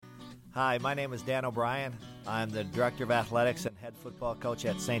Hi, my name is Dan O'Brien. I'm the Director of Athletics and head football coach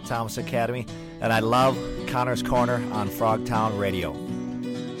at St. Thomas Academy, and I love Connor's Corner on Frogtown Radio.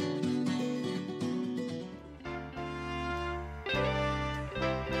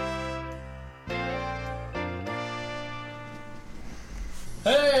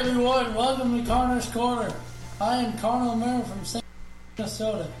 Hey everyone, welcome to Connor's Corner. I am Connor O'Meara from St.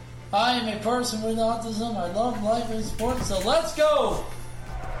 Minnesota. I am a person with autism. I love life and sports, so let's go!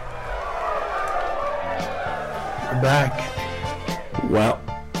 We're back. Well,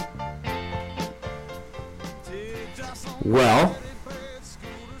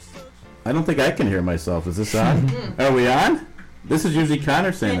 I don't think I can hear myself. Is this on? Are we on? This is usually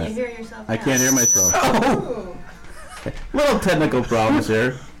Connor saying that. Can you hear yourself? I can't hear myself. Oh. Little technical problems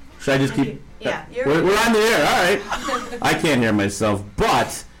here. Should I just keep... Yeah, we're on the air. All right. I can't hear myself.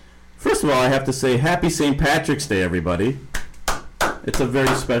 But, first of all, I have to say happy St. Patrick's Day, everybody. It's a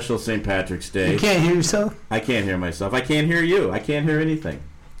very special St. Patrick's Day. You can't hear yourself? I can't hear myself. I can't hear you. I can't hear anything.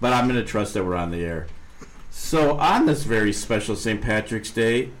 But I'm going to trust that we're on the air. So, on this very special St. Patrick's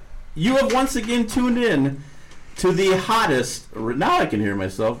Day, you have once again tuned in to the hottest, now I can hear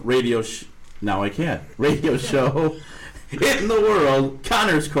myself, now I can't, radio show in the world,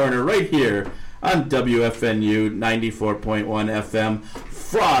 Connor's Corner, right here on WFNU 94.1 FM,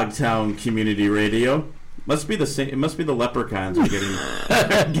 Frogtown Community Radio. Must be the same. It must be the leprechauns are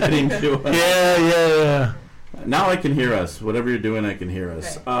getting to us. Yeah. Now I can hear us. Whatever you're doing, I can hear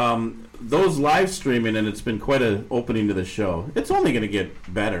us. Those live streaming, and it's been quite an opening to the show. It's only going to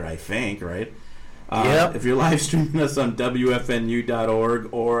get better, I think, right? Yep. If you're live streaming us on WFNU.org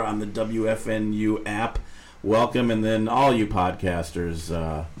or on the WFNU app, welcome. And then all you podcasters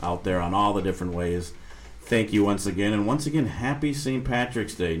out there on all the different ways, thank you once again. And once again, happy St.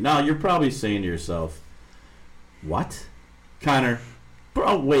 Patrick's Day. Now, you're probably saying to yourself, what? Connor,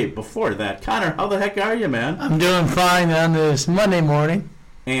 bro, wait, before that, Connor, how the heck are you, man? I'm doing fine on this Monday morning.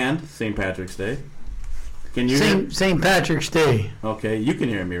 And St. Patrick's Day. Can you hear? St. Patrick's Day. Okay, you can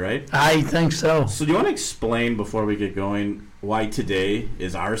hear me, right? I think so. So do you want to explain before we get going why today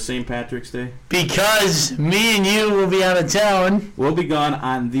is our St. Patrick's Day? Because me and you will be out of town. We'll be gone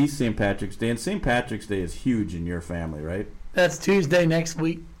on the St. Patrick's Day, and St. Patrick's Day is huge in your family, right? That's Tuesday next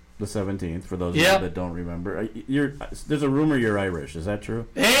week. The 17th, for those of you that don't remember. There's a rumor you're Irish. Is that true?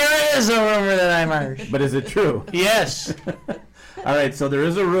 There is a rumor that I'm Irish. But is it true? Yes. All right, so there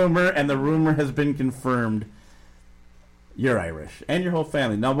is a rumor, and the rumor has been confirmed. You're Irish, and your whole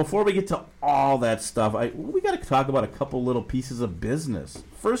family. Now, before we get to all that stuff, we got to talk about a couple little pieces of business.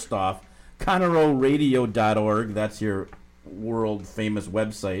 First off, ConoroRadio.org. That's your world-famous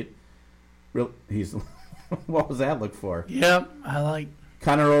website. What was that look for? Yep, I like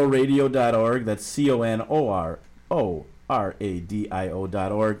ConoroRadio.org. That's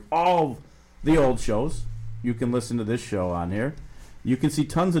ConoroRadio.org. All the old shows. You can listen to this show on here. You can see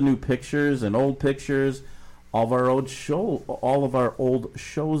tons of new pictures and old pictures. All of our old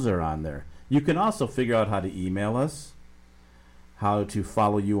shows are on there. You can also figure out how to email us, how to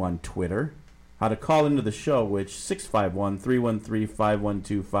follow you on Twitter, how to call into the show, which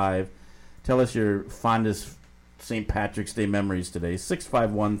 651-313-5125. Tell us your fondest St. Patrick's Day memories today.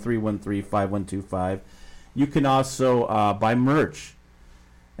 651-313-5125. You can also buy merch.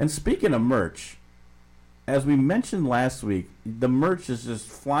 And speaking of merch, as we mentioned last week, the merch is just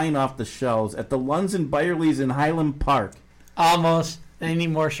flying off the shelves at the Lunds and Byerly's in Highland Park. almost. They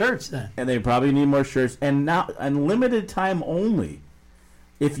need more shirts then. And they probably need more shirts. And now, unlimited time only,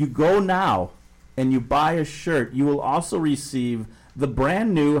 if you go now and you buy a shirt, you will also receive the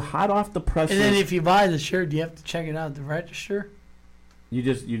brand new, hot off the presses. And then if you buy the shirt, do you have to check it out at the register? You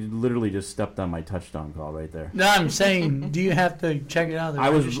literally just stepped on my touchdown call right there. No, I'm saying, do you have to check it out at the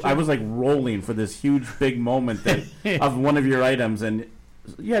register? I was like rolling for this huge big moment of one of your items, and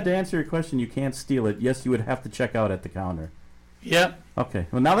yeah, to answer your question, you can't steal it. Yes, you would have to check out at the counter. Yep. Okay.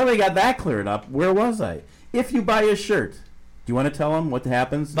 Well, now that we got that cleared up, where was I? If you buy a shirt, do you want to tell them what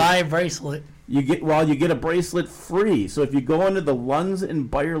happens? Buy a bracelet. You get a bracelet free. So if you go into the Lunds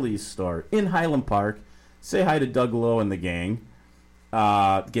and Byerly's store in Highland Park, say hi to Doug Lowe and the gang.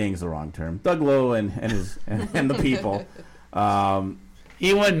 Gang's the wrong term. Doug Lowe and his and the people.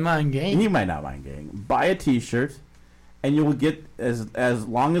 He wouldn't mind gang. He might not mind gang. Buy a T-shirt, and you will get as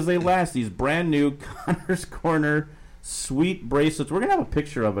long as they last these brand new Connor's Corner sweet bracelets. We're gonna have a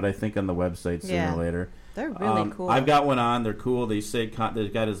picture of it, I think, on the website sooner or later. They're really cool. I've got one on. They're cool. They say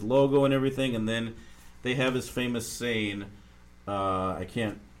they've got his logo and everything, and then they have his famous saying. I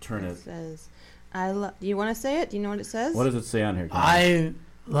can't turn it. It says, do you want to say it? Do you know what it says? What does it say on here? I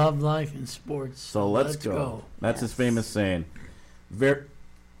love life and sports. So let's go. That's his famous saying.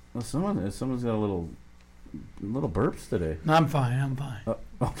 Well, someone's got a little burps today. I'm fine.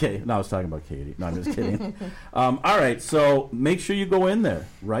 Okay, no, I was talking about Katie. No, I'm just kidding. All right, so make sure you go in there,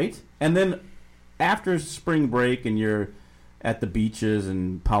 right? And then after spring break and you're at the beaches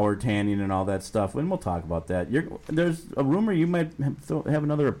and power tanning and all that stuff, and we'll talk about that. There's a rumor you might have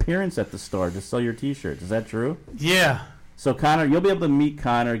another appearance at the store to sell your T-shirts. Is that true? Yeah. So Connor, you'll be able to meet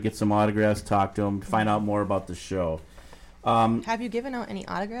Connor, get some autographs, talk to him, find out more about the show. Have you given out any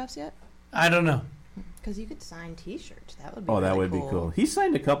autographs yet? I don't know. Because you could sign T-shirts. That would be. Oh, that really would be cool. He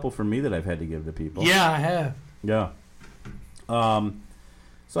signed a couple for me that I've had to give to people. Yeah, I have. Yeah.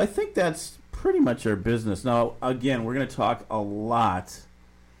 So I think that's pretty much our business. Now, again, we're going to talk a lot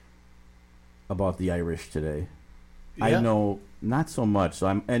about the Irish today. Yeah. I know not so much.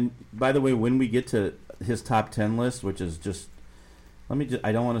 So and by the way, when we get to his top 10 list, which is just,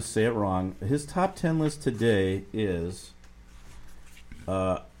 I don't want to say it wrong. His top 10 list today is,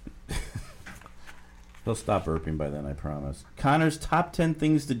 he'll stop burping by then, I promise. Connor's top 10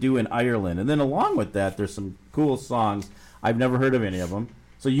 things to do in Ireland. And then along with that, there's some cool songs. I've never heard of any of them.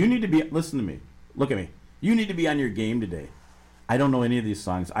 So you need to listen to me. Look at me. You need to be on your game today. I don't know any of these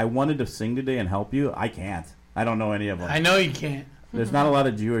songs. I wanted to sing today and help you. I can't. I don't know any of them. I know you can't. There's not a lot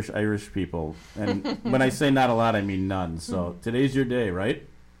of Jewish Irish people. And when I say not a lot, I mean none. So today's your day, right?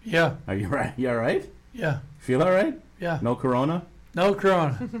 Yeah. Are you right? You all right? Yeah. Feel all right? Yeah. No corona? No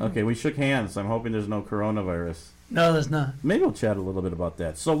corona. Okay, we shook hands. I'm hoping there's no coronavirus. No, there's not. Maybe we'll chat a little bit about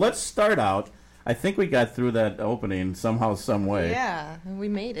that. So let's start out. I think we got through that opening somehow, some way. Yeah, we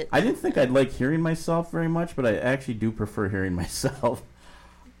made it. I didn't think I'd like hearing myself very much, but I actually do prefer hearing myself.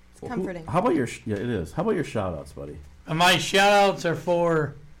 It's comforting. How about your? Yeah, it is. How about your shout-outs, buddy? And my shout-outs are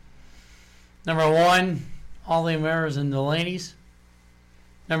for, number 1, all the Americans and the ladies.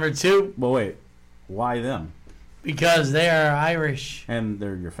 Number 2, Well, wait. Why them? because they are Irish. And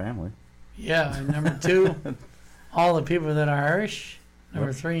they're your family. Yeah. And number 2, all the people that are Irish. Number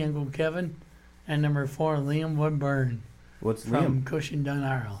What? 3, Uncle Kevin. And number 4, Liam Woodburn What's from Liam? Cushendun,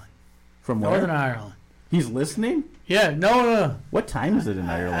 Ireland. From where? Northern Ireland. He's listening? Yeah, no. What time is it in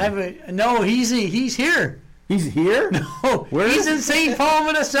Ireland? No, he's here. He's here? Oh, Where he's is in St. Paul,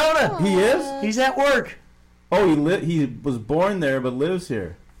 Minnesota. He is? He's at work. Oh, he was born there but lives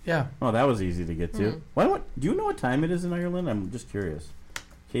here. Yeah. Oh, that was easy to get to. Do you know what time it is in Ireland? I'm just curious.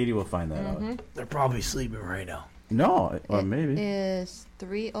 Katie will find that out. They're probably sleeping right now. No, or It maybe. is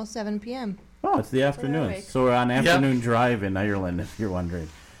 3:07 p.m. Oh, it's the afternoon. awake. So we're on afternoon drive in Ireland, if you're wondering.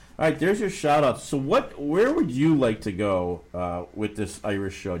 All right, there's your shout out. So where would you like to go with this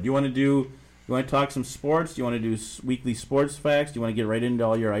Irish show? Do you want to talk some sports? Do you want to do weekly sports facts? Do you want to get right into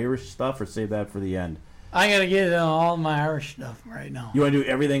all your Irish stuff or save that for the end? I got to get all my Irish stuff right now. You want to do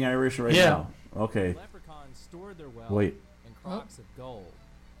everything Irish right Yeah. now? Okay. Leprechauns stored their wealth Wait. in crocks of gold,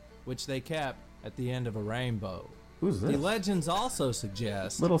 which they kept at the end of a rainbow. Who's The this? legends also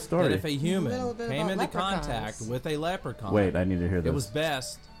suggest Little story. that if a Little human bit came about into contact leprechauns. with a leprechaun, Wait, I need to hear this. it was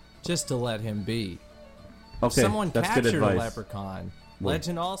best just to let him be. If Okay, someone that's good captured a advice. leprechaun, Wait.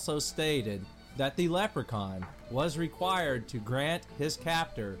 legend also stated that the leprechaun was required to grant his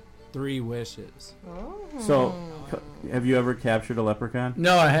captor 3 wishes. So, have you ever captured a leprechaun?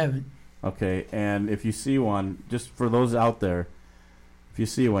 No, I haven't. Okay, and if you see one, just for those out there, if you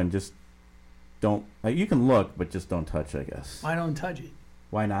see one, just don't. You can look, but just don't touch, I guess. I don't touch it.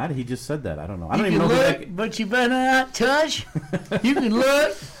 Why not? He just said that. I don't know. I You don't even can know who look, but you better not touch. You can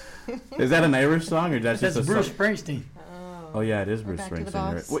look. Is that an Irish song or that's That's just a Bruce song? Springsteen. Oh yeah, it is Bruce back to the Springsteen.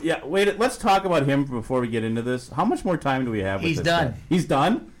 boss. Right? Well, yeah, wait. Let's talk about him before we get into this. How much more time do we have? With He's this done. guy? He's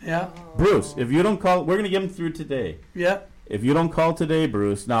done. Yeah. Bruce, if you don't call, we're gonna get him through today. Yep. If you don't call today,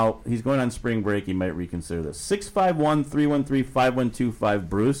 Bruce, now he's going on spring break. He might reconsider this. 651-313-5125,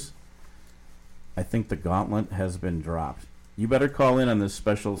 Bruce. I think the gauntlet has been dropped. You better call in on this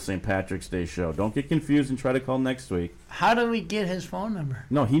special St. Patrick's Day show. Don't get confused and try to call next week. How do we get his phone number?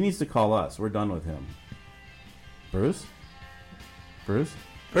 No, he needs to call us. We're done with him. Bruce? Bruce?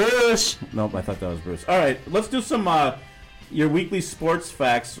 Bruce. Nope, I thought that was Bruce. All right, let's do some your weekly sports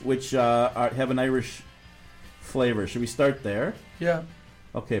facts, which have an Irish flavor. Should we start there? Yeah.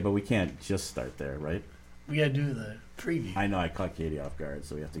 Okay, but we can't just start there, right? We got to do the preview. I know I caught Katie off guard,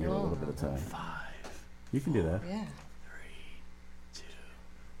 so we have to give her a little bit of time. 5, You can do that. Yeah. 3, 2.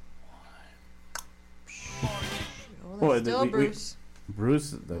 Oh, Well, that's still we- Bruce.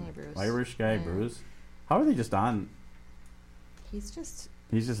 Bruce, the Yeah, Bruce. Irish guy, Yeah. Bruce. How are they just on? He's just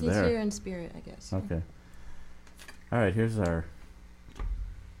He's just he's there. here in spirit, I guess. Okay. All right, here's our.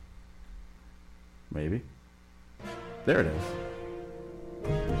 Maybe. There it is.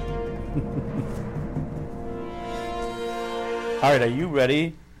 All right, are you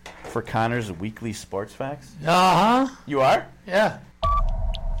ready for Connor's weekly sports facts? Uh huh. You are? Yeah.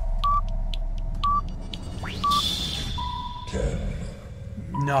 10,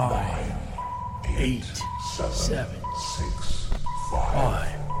 9, 8, 7, 6, 5,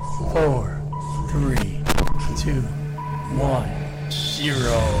 4, 3, 2, 1,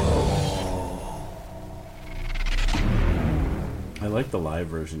 0. I like the live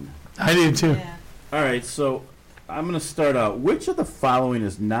version. I do too. Yeah. All right, so I'm going to start out. Which of the following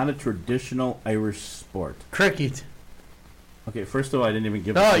is not a traditional Irish sport? Cricket. Okay, first of all, I didn't even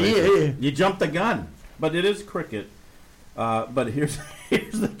give Oh, it away. yeah. You jumped the gun. But it is cricket. But here's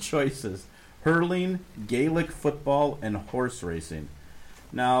the choices. Hurling, Gaelic football, and horse racing.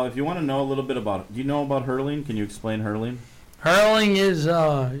 Now, if you want to know a little bit about... Do you know about hurling? Can you explain hurling? Hurling is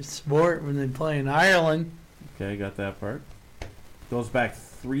a sport when they play in Ireland. Okay, got that part. Goes back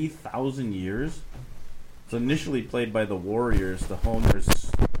 3,000 years. It's initially played by the warriors to hone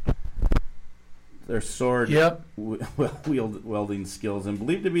their sword Yep. wielding skills, and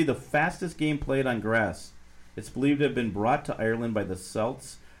believed to be the fastest game played on grass. It's believed to have been brought to Ireland by the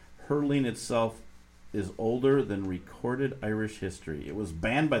Celts. Hurling itself is older than recorded Irish history. It was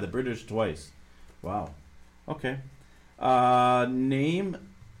banned by the British twice. Wow. Okay. Name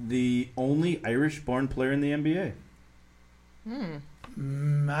the only Irish-born player in the NBA. I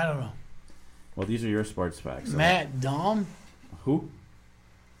don't know. Well, these are your sports facts. Matt Dom? Who?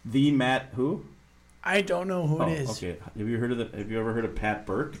 The Matt who? I don't know who Oh, it is. okay. Have you ever heard of Pat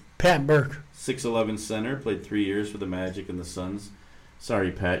Burke? Pat Burke. 6'11" center, played 3 years for the Magic and the Suns. Sorry,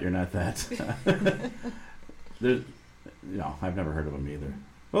 Pat, you're not that. No, I've never heard of him either.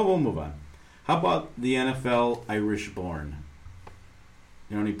 Well, we'll move on. How about the NFL Irish-born?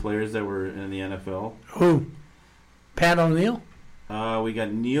 You know any players that were in the NFL? Who? Pat O'Neill? We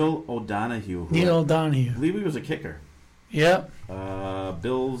got Neil O'Donoghue. who Neil I O'Donoghue. believe he was a kicker. Yep.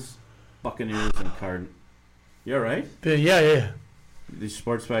 Bills, Buccaneers, and Cardinals. You all right? Yeah. These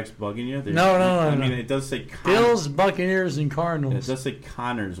sports facts bugging you? No, I no. mean, it does say Bills, Buccaneers, and It Cardinals. does say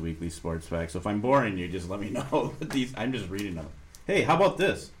Connor's weekly sports facts. So if I'm boring you, just let me know. I'm just reading them. Hey, how about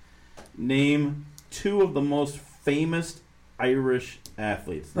this? Name two of the most famous Irish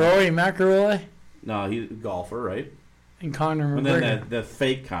athletes. Rory McIlroy No, he's a golfer, right? and Conor And McGregor. then the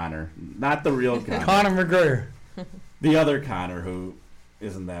fake Connor, not the real Connor. Conor McGregor. The other Connor who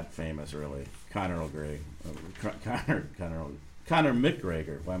isn't that famous, really. Conor McGregor.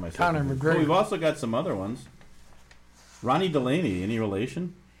 Why am I saying Conor that? McGregor. So we've also got some other ones. Ronnie Delaney, any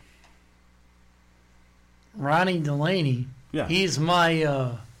relation? Ronnie Delaney. Yeah. He's my. He-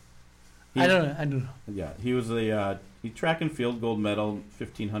 I don't know. Yeah, he was he track and field gold medal,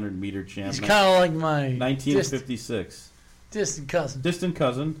 1500 meter champ. He's kind of like my 1956. distant cousin. Distant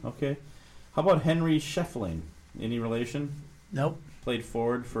cousin. Okay. How about Henry Shefflin? Any relation? Nope. Played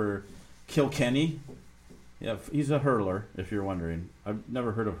forward for Kilkenny. Yeah, he's a hurler. If you're wondering, I've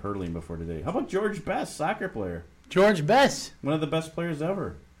never heard of hurling before today. How about George Best, soccer player? George Best One of the best players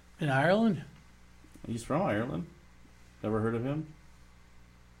ever. in Ireland. He's from Ireland. Never heard of him?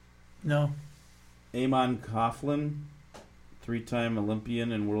 No. Eamon Coughlin, 3-time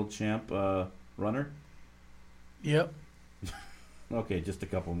Olympian and world champ runner. Yep. Okay, just a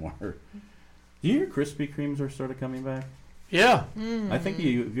couple more. Do you hear Krispy Kremes are sort of coming back? Yeah. I think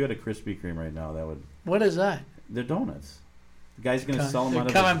if you had a Krispy Kreme right now, that would. What is that? They're donuts. The guy's going to sell them They're out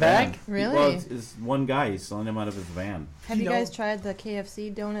of coming his back? van. Really? Well, it's one guy. He's selling them out of his van. Have you know- guys tried the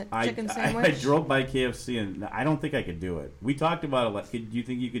KFC donut chicken I sandwich? drove by KFC and I don't think I could do it. We talked about it. Do you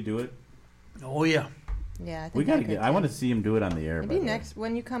think you could do it? Oh yeah. Yeah, I think We got to could get. I too. want to see him do it on the air. by Maybe the way. next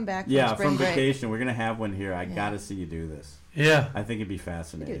when you come back from Yeah, spring from break. vacation, we're gonna have one here. I Yeah. gotta see you do this. Yeah. I think it'd be We do a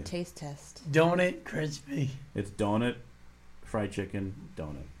fascinating. taste test. Donut crispy. It's donut, fried chicken,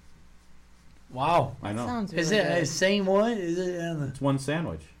 donut. Wow. I know. Sounds really Is it the good. same one? Is it on the? It's one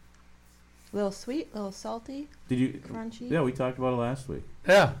sandwich. Little sweet, little salty, Did you? crunchy. Yeah, we talked about it last week.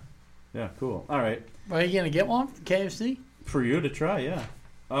 Yeah. Yeah, cool. All right, Are you gonna get one from KFC? for you to try. Yeah.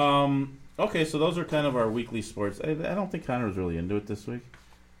 Okay, so those are kind of our weekly sports. I don't think Connor was really into it this week.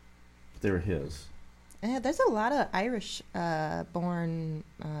 But they were his. Yeah, there's a lot of Irish born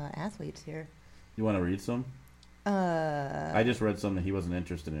athletes here. You want to read some? I just read some that he wasn't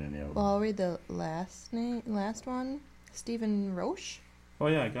interested in any of them. Well, I'll read the last one. Stephen Roche. Oh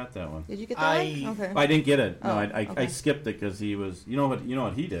yeah, I got that one. Did you get that one? Okay. I didn't get it. No, Oh, I okay. skipped it because he was. You know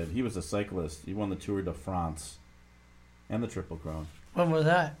what he did? He was a cyclist. He won the Tour de France and the Triple Crown. When was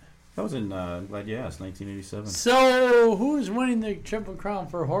that? That was in. I'm glad you asked. 1987. So who's winning the Triple Crown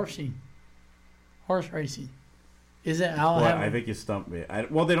for horsing? Horse racing. Is it Al Well, Hamilton? I think you stumped me.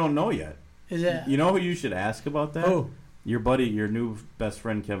 Well, they don't know yet. Is it? You know who you should ask about that? Oh, Your buddy, your new best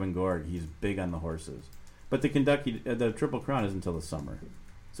friend Kevin Gorg, he's big on the horses. But the Triple Crown is until the summer,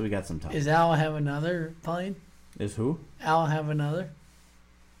 so we got some time. Is Al have another plane? Is who? Al have another?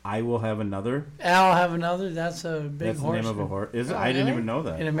 I will have another. Al have another? That's a big That's the horse. name of a horse. Is it? Oh, I didn't really? even know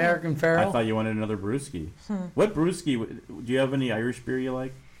that. An American I Pharoah? thought you wanted another brewski. What brewski? Do you have any Irish beer you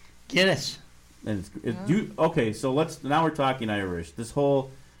like? Guinness. And okay, so now we're talking Irish. This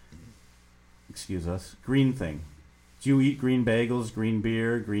whole, excuse us, green thing. Do you eat green bagels, green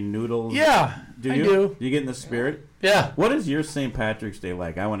beer, green noodles? Yeah, Do I you? do. You get in the spirit? Yeah. What is your St. Patrick's Day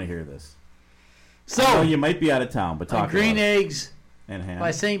like? I want to hear this. So, I know you might be out of town, but talk green about it. eggs And ham. by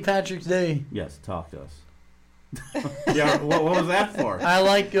St. Patrick's Day. Yes, talk to us. Yeah, what was that for? I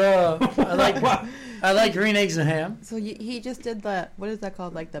like I like green eggs and ham. So he just did the, what is that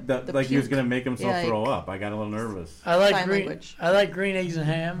called? Like the Like he was puke? going to make himself Yeah, throw like- up. I got a little nervous. I like Sign green. language. I like green eggs and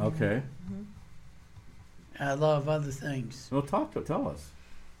ham. Okay. I love other things. Well, tell us.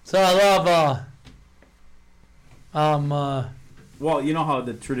 So I love Well, you know how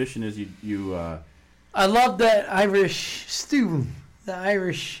the tradition is you I love that Irish stew, the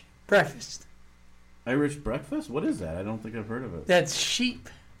Irish breakfast. Irish breakfast? What is that? I don't think I've heard of it. That's sheep,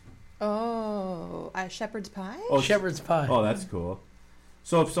 Oh, shepherd's pie? Oh, shepherd's pie. Oh, that's cool.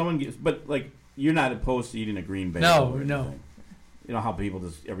 So if someone gets, but like you're not opposed to eating a green bagel. No, or no. anything. You know how people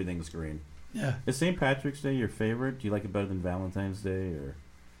just everything's green. Yeah, Is St. Patrick's Day your favorite? Do you like it better than Valentine's Day or?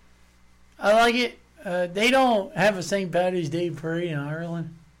 I like it. They don't have a St. Patty's Day parade in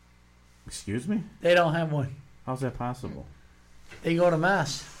Ireland. Excuse me? They don't have one. How's that possible? They go to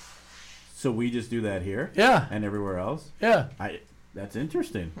mass. So we just do that here Yeah, and everywhere else? yeah. That's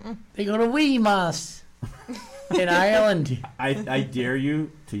interesting. They go to wee mass in Ireland. I dare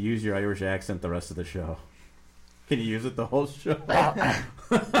you to use your Irish accent the rest of the show. Can you use it the whole show?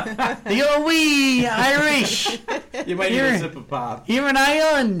 They go wee Irish You might need a sip of pop. here in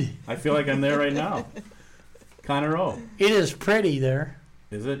Ireland. I feel like I'm there right now. Connor O. It is pretty there.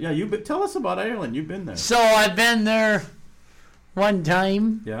 Is it? Yeah, tell us about Ireland. You've been there. So I've been there one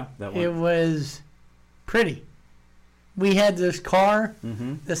time. Yeah, that It one. was pretty. We had this car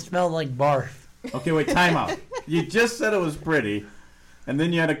Mm-hmm. that smelled like barf. Okay, wait, time out. You just said it was pretty, and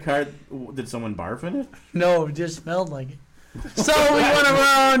then you had a car. Did someone barf in it? No, it just smelled like it. So we went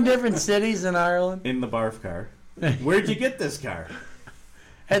around different cities in Ireland. In the barf car. Where'd you get this car?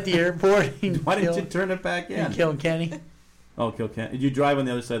 At the airport in, Why didn't you turn it back in in? Kilkenny. Oh, Kilkenny. You drive on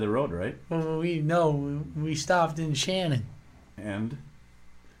the other side of the road, right? Well, we stopped in Shannon. And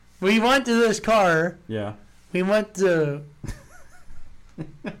We went to this car. yeah. We went to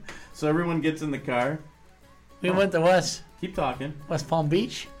So everyone gets in the car. went to West Keep talking. Palm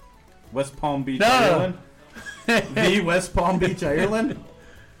Beach. West Palm Beach, No. Ireland. The West Palm Beach, Ireland.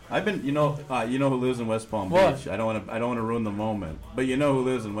 I've been, you know who lives in West Palm What? Beach. I don't want to ruin the moment, but you know who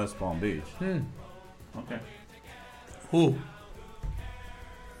lives in West Palm Beach. Okay. Who?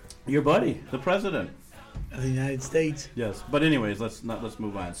 Your buddy, the president. Of the United States. Yes, but anyways, let's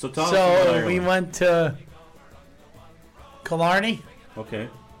move on. So tell us about So Ireland. we went to Killarney. Okay,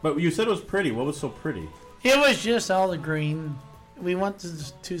 but you said it was pretty. What was so pretty? It was just all the green. We went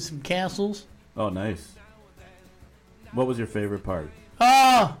to some castles. Oh, nice. What was your favorite part?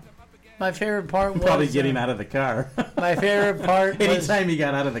 Oh, my favorite part was Probably getting out of the car. My favorite part was Anytime you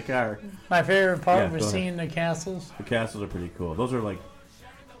got out of the car. my favorite part Yeah, go was ahead. seeing the castles. The castles are pretty cool. Those are like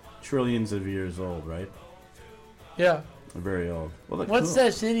trillions of years old, right? Yeah. They're very old. Well, they're What's cool.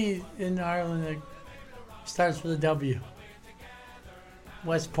 that city in Ireland that starts with a W?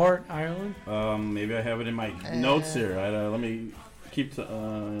 Westport, Ireland. Maybe I have it in my notes here. Let me keep.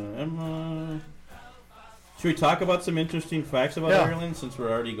 Emma. Should we talk about some interesting facts about Yeah. Ireland since we're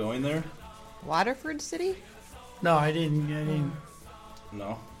already going there? Waterford City? No, I didn't.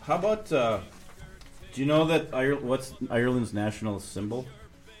 No. How about? Do you know that what's Ireland's national symbol?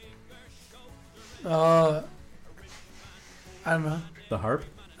 I don't know. The harp.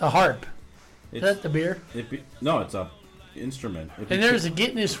 The harp. Is It's, that the beer? no, it's a instrument. And there's a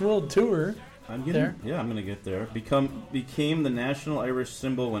Guinness World Tour. I'm getting there. Yeah, I'm gonna get there. Became the national Irish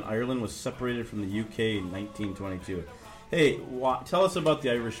symbol when Ireland was separated from the UK in 1922. Hey, tell us about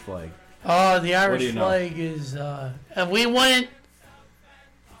the Irish flag. Oh, the do Irish you know? flag is. And we went.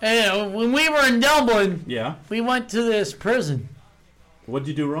 When we were in Dublin, Yeah. we went to this prison. What'd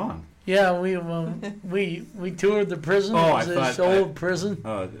you do wrong? Yeah, we toured the prison. Oh, It was this old prison.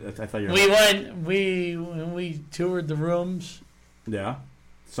 Oh, I thought you were. We went. We toured the rooms. Yeah.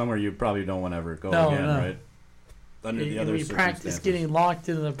 Somewhere you probably don't want to ever go No, again, no. right? Under the other we circumstances. practiced getting locked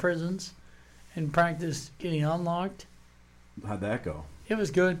into the prisons, and practiced getting unlocked. How'd that go? It was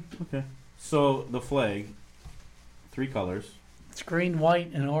good. Okay. So the flag. 3 colors. It's green,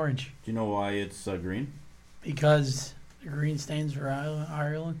 white, and orange Do you know why it's green? because the green stands for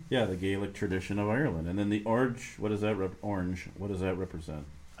Ireland. Yeah, the Gaelic tradition of Ireland. And then the orange, what does that represent?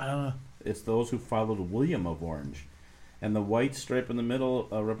 I don't know. It's those who followed William of Orange. And the white stripe in the middle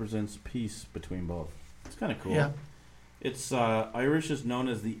represents peace between both. It's kind of cool. Yeah. It's Irish is known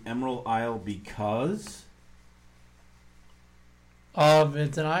as the Emerald Isle because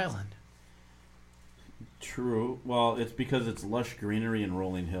It's an island. true. Well, it's because it's lush greenery and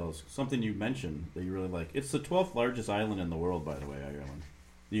rolling hills. Something you mentioned that you really like. It's the 12th largest island in the world, by the way, Ireland.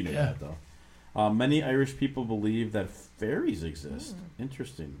 You knew Yeah. that though. Many Irish people believe that fairies exist.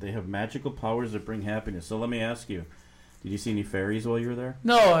 Interesting. They have magical powers that bring happiness. So let me ask you, did you see any fairies while you were there?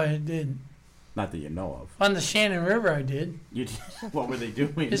 No, I didn't. Not that you know of. On the Shannon River, I did. You what were they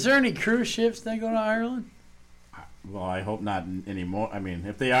doing? Is there any cruise ships that go to Ireland? Well, I hope not anymore. I mean,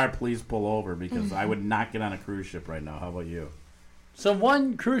 if they are, please pull over because I would not get on a cruise ship right now. How about you? So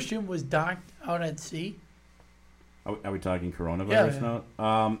one cruise ship was docked out at sea. Are we talking coronavirus Yeah,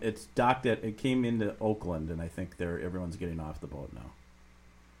 now? It's docked at. It came into Oakland, and I think everyone's getting off the boat now.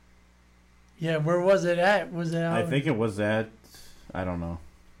 Yeah, where was it at? Was it out? I think it was at. I don't know.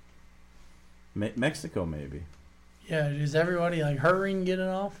 Mexico, maybe. Yeah, is everybody like hurrying getting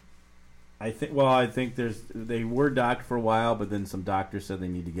off? I think. Well, I think they were docked for a while, but then some doctors said they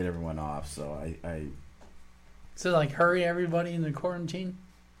need to get everyone off. So So like hurry everybody into quarantine?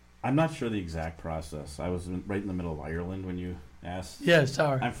 I'm not sure the exact process. I was right in the middle of Ireland when you asked. Yeah,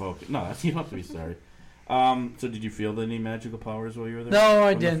 sorry. I'm focused. No, you don't have to be sorry. So did you feel any magical powers while you were there? No,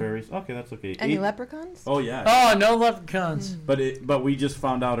 I From the didn't. fairies? Okay, that's okay. Any leprechauns? Oh yeah. Oh, no leprechauns. But we just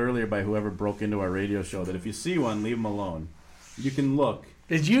found out earlier by whoever broke into our radio show that if you see one, leave them alone. You can look.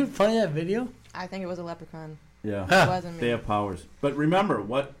 Did you play that video? I think it was a leprechaun. Yeah. It wasn't me. They have powers. But remember,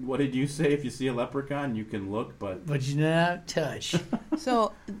 what did you say? If you see a leprechaun, you can look, but But you not touch.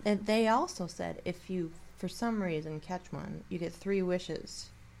 So and they also said if you, for some reason, catch one, you get 3 wishes.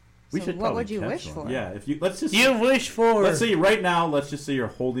 we So should what probably would you catch wish one. for? Yeah, if you let's just You wish for. let's say right now, let's just say you're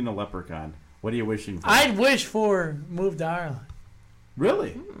holding a leprechaun. What are you wishing for? I'd wish for move to Ireland.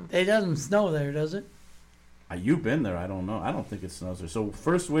 Really? It doesn't snow there, does it? You've been there. I don't know. I don't think it snows there. So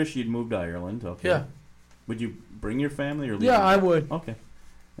first wish, you'd move to Ireland. Okay. Yeah. Would you bring your family or leave? Yeah, them? I would. Okay.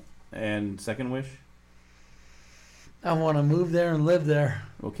 And second wish? I want to move there and live there.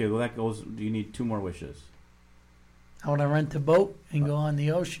 Okay, well that goes. Do you need 2 more wishes? I want to rent a boat and go on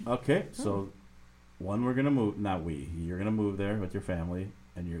the ocean. Okay, so one we're gonna move. Not we. You're gonna move there with your family,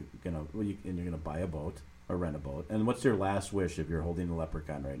 and you're gonna buy a boat or rent a boat. And what's your last wish if you're holding the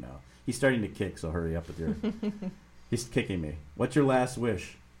leprechaun right now? He's starting to kick, so hurry up with your. He's kicking me. What's your last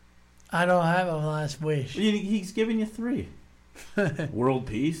wish? I don't have a last wish. He's giving you 3. World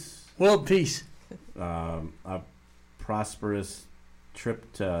peace. World peace. A prosperous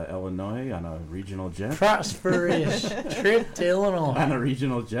trip to Illinois on a regional jet. Prosperous trip to Illinois. On a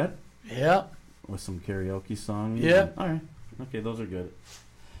regional jet Yep. with some karaoke songs. Yep. All right. Okay, those are good.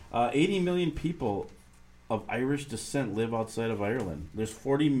 80 million people of Irish descent live outside of Ireland. There's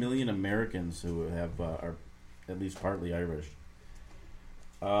 40 million Americans who are at least partly Irish.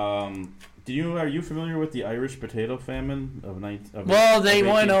 Are you familiar with the Irish potato famine of Well, they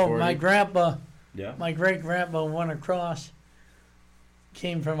went over. 1840? My grandpa, Yeah. my great grandpa went across.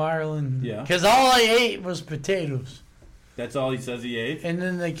 Came from Ireland. Yeah. Because all I ate was potatoes. That's all he says he ate. And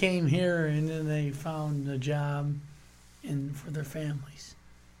then they came here and then they found a job for their families.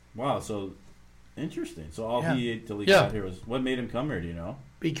 Wow. So interesting. So all Yeah. he ate till he Yeah. got here was what made him come here? Do you know?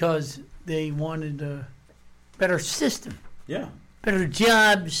 Because they wanted a better system, Yeah. better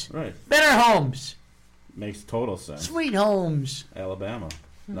jobs, Right. better homes, Makes total sense. sweet homes Alabama.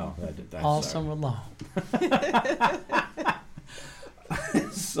 No, that's all sorry. summer long.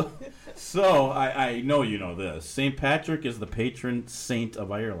 So I know you know this. St. Patrick is the patron saint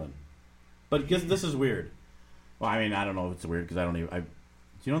of Ireland. But this is weird. Well, I mean, I don't know if it's weird because I don't even. Do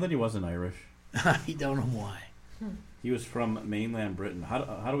you know that he wasn't Irish? I don't know why. He was from mainland Britain.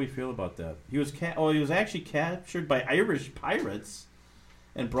 How do we feel about that? He was he was actually captured by Irish pirates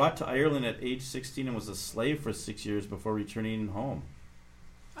and brought to Ireland at age 16 and was a slave for 6 years before returning home.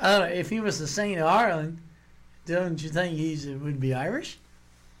 I don't know. If he was the saint of Ireland, don't you think he would be Irish?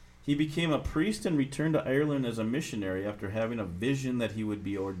 He became a priest and returned to Ireland as a missionary after having a vision that he would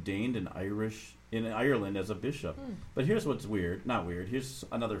be ordained in Ireland as a bishop. But here's what's weird. Not weird. Here's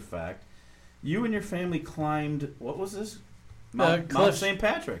another fact. You and your family climbed, what was this? Mount St.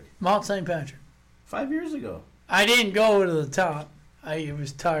 Patrick. Mount St. Patrick. 5 years ago. I didn't go to the top. I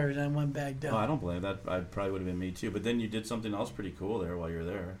was tired and I went back down. Oh, I don't blame that. I probably would have been me too. But then you did something else pretty cool there while you were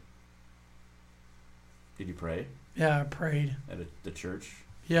there. Did you pray? Yeah, I prayed. at the church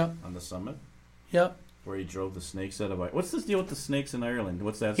Yep, on the summit yep. where he drove the snakes out of Ireland. What's this deal with the snakes in Ireland?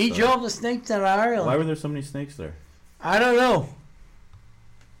 What's that? He story? drove the snakes out of Ireland. Why were there so many snakes there? I don't know.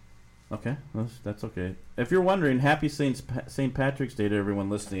 Okay, that's okay. If you're wondering, happy St. Patrick's Day to everyone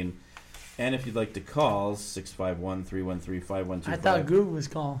listening. And if you'd like to call, 651-313-5125. I thought Google was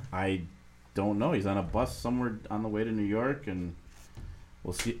calling. I don't know. He's on a bus somewhere on the way to New York, and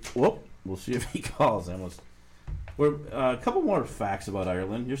we'll see. Whoop, we'll see if he calls. We're a couple more facts about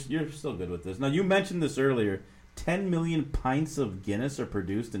Ireland. You're still good with this. Now, you mentioned this earlier. 10 million pints of Guinness are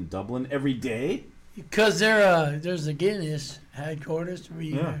produced in Dublin every day. Because there's a Guinness headquarters where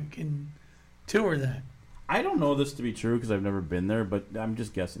you Yeah. can tour that. I don't know this to be true because I've never been there, but I'm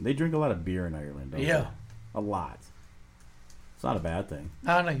just guessing. They drink a lot of beer in Ireland, don't Yeah. they? A lot. It's not a bad thing.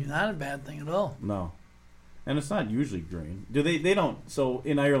 Not a bad thing at all. No. And it's not usually green. They don't, so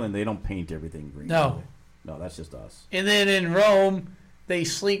in Ireland, they don't paint everything green. No. do they? No, that's just us. And then in Rome, they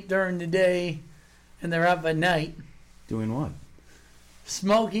sleep during the day and they're up at night Doing what?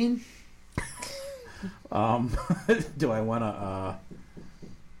 smoking. Do I want to,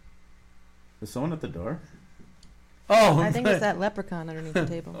 is someone at the door? Oh, I think it's that leprechaun underneath the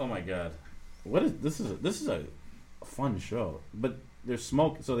table. Oh my God. What is, this is a fun show. But there's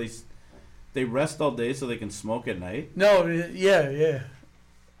smoke, so they rest all day so they can smoke at night? No, yeah.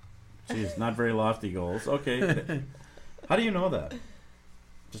 Jeez, not very lofty goals. Okay. How do you know that?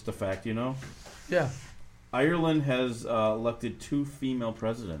 Just a fact, you know? Yeah. Ireland has elected 2 female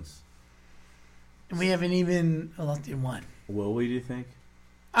presidents. And we haven't even elected one. Will we, do you think?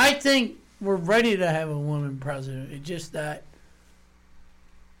 I think we're ready to have a woman president. It's just that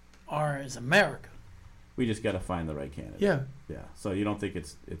ours is America. We just got to find the right candidate. Yeah. Yeah. So you don't think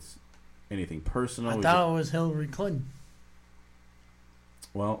it's anything personal? I thought it was Hillary Clinton.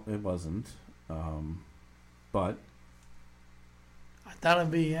 Well, it wasn't. But I thought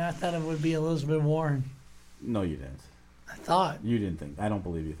it would be Elizabeth Warren. no, you didn't. I thought. You didn't think. I don't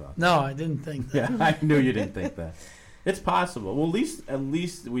believe you thought. No, I didn't think that. Yeah, I knew you didn't think that. It's possible. Well, at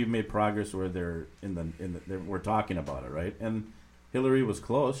least we've made progress where they're we're talking about it, right? And Hillary was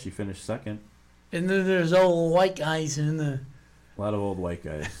close. She finished second. And then there's old white guys in the, A lot of old white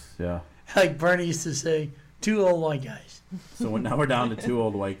guys. Yeah. like Bernie used to say, 2 old white guys. So now we're down to 2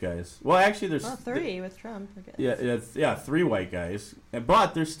 old white gues. Well, actually, there's 3 with Trump, I guess. Yeah, 3 white guys.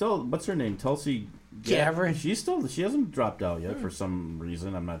 But there's still, what's her name? Tulsi Gabbard. She hasn't dropped out yet for some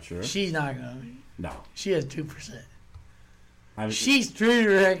reason. I'm not sure. She's not going to. No. She has 2%. I mean, She's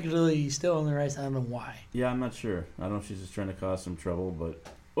directly still on the race. I don't know why. yeah, I'm not sure. I don't know if she's just trying to cause some trouble, but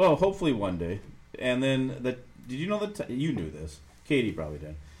well, hopefully one day. And then did you know that you knew this? Katie probably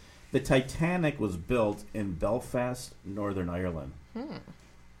did. The Titanic was built in Belfast, Northern Ireland.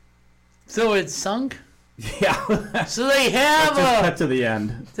 So it's sunk? Yeah. So they Let's have just cut to the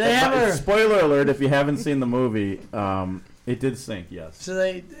end. They have a- Spoiler alert: if you haven't seen the movie, it did sink. Yes. So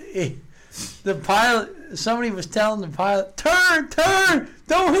the pilot, somebody was telling the pilot, turn,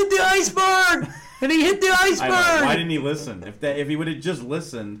 don't hit the iceberg, and he hit the iceberg. I know. Why didn't he listen? If he would have just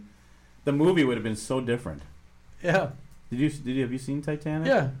listened, the movie would have been so different. Yeah, Have you seen Titanic?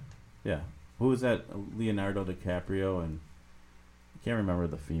 yeah. Yeah. Who was that? Leonardo DiCaprio, and I can't remember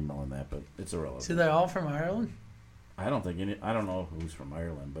the female in that, but it's irrelevant. So they're all from Ireland. I don't know who's from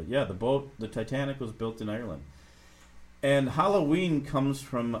Ireland, but yeah, the Titanic was built in Ireland. And Halloween comes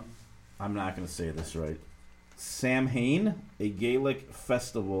from, I'm not going to say this right, Samhain, a Gaelic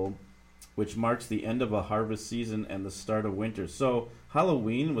festival which marks the end of a harvest season and the start of winter. So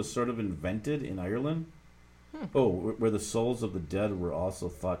Halloween was sort of invented in Ireland. Oh, where the souls of the dead were also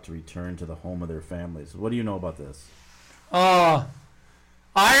thought to return to the home of their families. What do you know about this?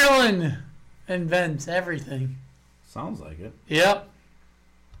 Ireland invents everything. Sounds like it. Yep.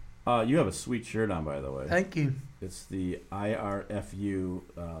 You have a sweet shirt on, by the way. Thank you. It's the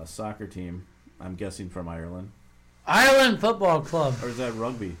IRFU soccer team. I'm guessing from Ireland. Ireland Football Club. Or is that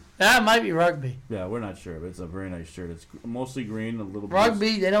rugby? That might be rugby. Yeah, we're not sure, but it's a very nice shirt. It's mostly green, a little bit.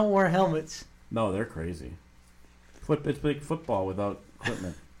 Rugby, they don't wear helmets. No, they're crazy. It's like football without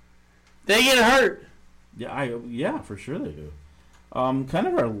equipment. They get hurt. Yeah, for sure they do. Kind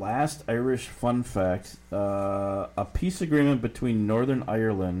of our last Irish fun fact: a peace agreement between Northern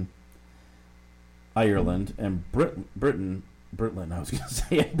Ireland and Britain. I was going to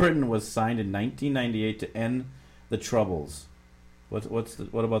say Britain was signed in 1998 to end the Troubles. What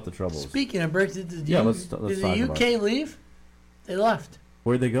about the Troubles? Speaking of Brexit, did let's the talk about UK leave? They left.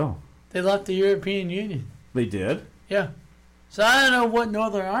 Where'd they go? They left the European Union. They did? Yeah. So I don't know what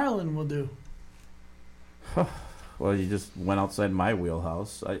Northern Ireland will do. Well, you just went outside my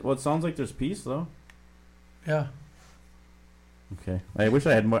wheelhouse. Well, it sounds like there's peace, though. Yeah. Okay. I wish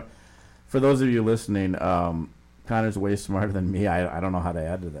I had more. For those of you listening, Connor's way smarter than me. I don't know how to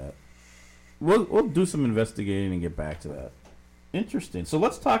add to that. We'll do some investigating and get back to that. Interesting. So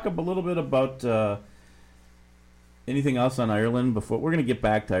let's talk a little bit about anything else on Ireland before we're going to get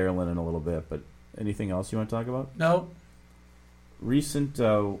back to Ireland in a little bit. But anything else you want to talk about? Nope. Recent,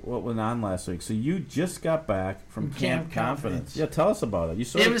 what went on last week? So you just got back from Camp Confidence. Yeah, tell us about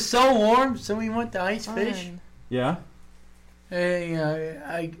it. It was so warm, so we went to ice fish. Fun. Yeah. Hey,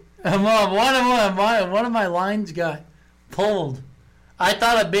 one of my lines got pulled. I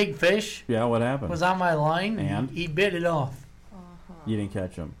thought a big fish Yeah. What happened? was on my line, And? he bit it off. You didn't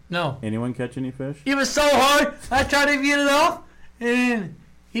catch them. No, Anyone catch any fish? it was so hard. I tried to get it off, and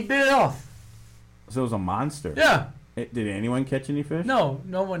he bit it off. So it was a monster. Yeah, Did anyone catch any fish? no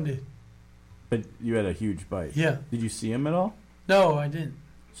one did. But you had a huge bite. Yeah, Did you see him at all? no, I didn't.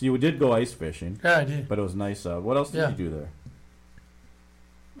 So you did go ice fishing, Yeah, I did. but it was nice. What else did Yeah. you do there?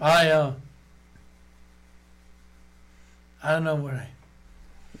 I don't know what I.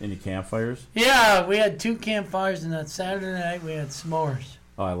 Any campfires? Yeah, we had 2 campfires, and that Saturday night we had s'mores.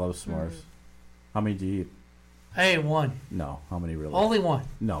 Oh, I love s'mores. How many do you eat? I ate one, No. How many really? only one.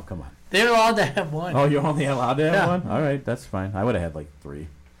 No, come on. They were allowed to have one. Oh, you're only allowed to have Yeah. one? All right, that's fine. I would have had like 3.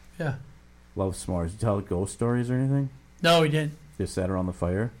 Yeah. Love s'mores. You tell ghost stories or anything? No, we didn't. Just sat around the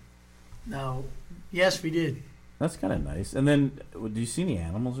fire? No. Yes, we did. That's kind of nice. And then, do you see any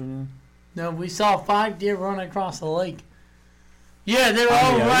animals or anything? No, we saw 5 deer running across the lake. Yeah, they were On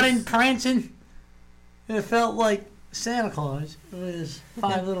all the ice? running, prancing. It felt like Santa Claus with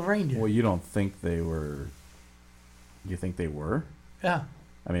 5 little reindeer. Well, you don't think they were... Do you think they were? Yeah.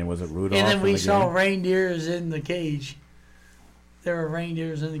 I mean, was it Rudolph? And then in we the saw game? reindeers in the cage. There were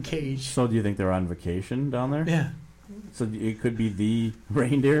reindeers in the cage. So do you think they're on vacation down there? Yeah. So it could be the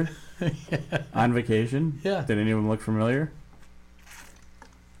reindeer on vacation? Yeah. Did any of them look familiar?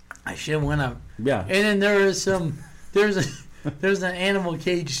 I should have went up. Yeah. And then there's an animal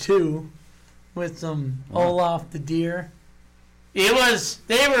cage too, with some Olaf the deer. They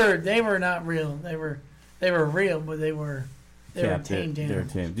were not real. They were real, but they were tamed They were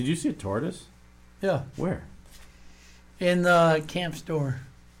animals. tamed. Did you see a tortoise? Yeah, Where? in the camp store.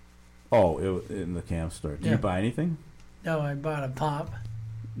 Oh, in the camp store. Did Yeah. you buy anything? No, I bought a pop.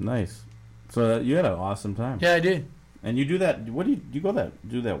 Nice. So you had an awesome time. Yeah, I did. And you do that? What do you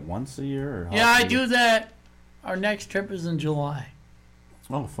do that once a year or? how Yeah, I often do that. Our next trip is in July.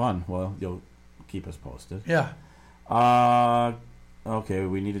 Oh, fun. Well, you'll keep us posted. Yeah. Okay,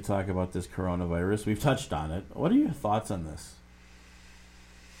 we need to talk about this coronavirus. We've touched on it. What are your thoughts on this?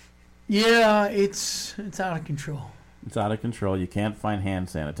 Yeah, it's out of control. It's out of control. You can't find hand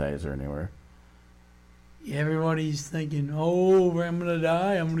sanitizer anywhere. Everybody's thinking, "Oh, I'm gonna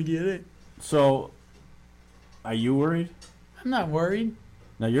die. I'm gonna get it." So, are you worried? I'm not worried.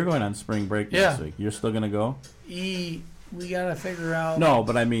 Now you're going on spring break Yeah. next week. You're still gonna go? We gotta figure out. No,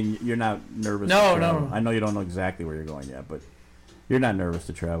 but I mean, you're not nervous. No, to travel. no. I know you don't know exactly where you're going yet, but you're not nervous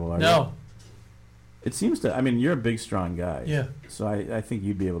to travel, are you? No. It seems to. I mean, you're a big, strong guy. Yeah. So I think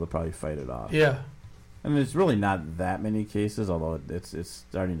you'd be able to probably fight it off. Yeah. And there's really not that many cases, although it's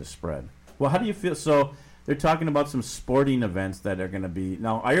starting to spread. Well, how do you feel? So they're talking about some sporting events that are going to be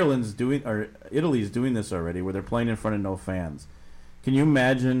now. Ireland's doing, or Italy's doing this already, where they're playing in front of no fans. Can you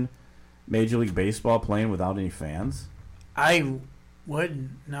imagine Major League Baseball playing without any fans? I would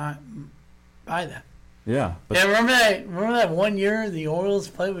not buy that. Yeah, but Yeah, remember that one year the Orioles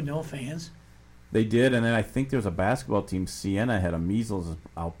played with no fans? they did. And then I think there was a basketball team, Siena, had a measles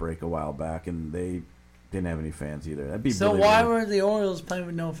outbreak a while back, and they didn't have any fans either. That'd be So really why weird. were the Orioles playing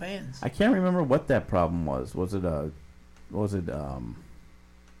with no fans? I can't remember what that problem was. Was it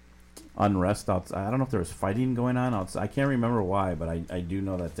unrest outside? I don't know if there was fighting going on outside. I can't remember why, but I do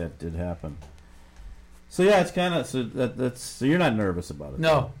know that did happen. So yeah, it's kind of so you're not nervous about it.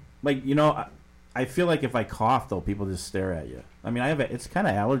 No. Like, I feel like if I cough though, people just stare at you. I mean, it's kind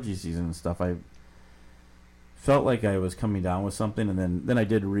of allergy season and stuff. I felt like I was coming down with something, and then I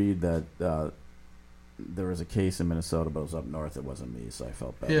did read that there was a case in Minnesota, but it was up north. It wasn't me, so I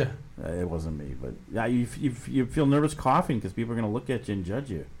felt bad. Yeah. It wasn't me, but yeah, you feel nervous coughing because people are going to look at you and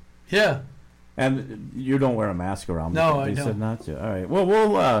judge you. Yeah. And you don't wear a mask around. No, because I they don't. said not to. All right. Well,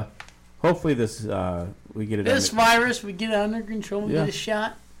 we'll hopefully this we get it. This virus, we get it under control, we Yeah. get a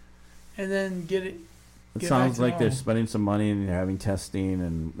shot, and then get it. It get sounds back to like they're normal. spending some money and they're having testing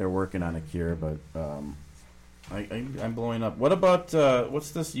and they're working on a cure, but I'm blowing up. What about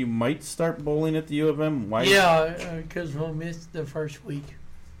what's this? You might start bowling at the U of M. Why? Yeah, because we'll miss the first week.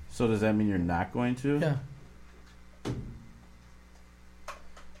 So does that mean you're not going to? Yeah.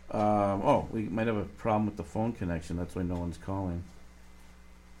 We might have a problem with the phone connection. That's why no one's calling.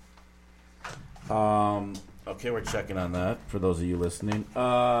 Okay, we're checking on that for those of you listening.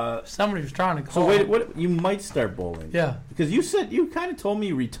 Somebody was trying to So call. wait, what? You might start bowling. Yeah. Because you kind of told me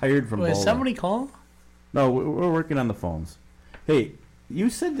you retired from Wait, bowling. somebody call? No, we're working on the phones. Hey, you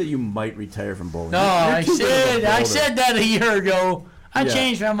said that you might retire from bowling. No, You're too good of a I bowler. said that a year ago. I Yeah.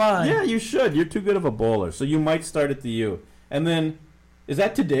 changed my mind. Yeah, you should. You're too good of a bowler, so you might start at the U. And then, is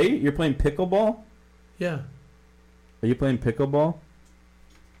that today? You're playing pickleball? Yeah. Are you playing pickleball?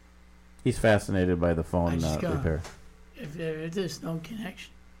 He's fascinated by the I phone just got- repair. If there's no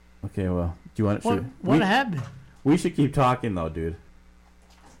connection. Okay, well, do you want? What happened? We should keep talking though, dude.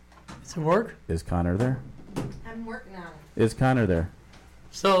 Does it work? Is Connor there? I'm working on it. Is Connor there?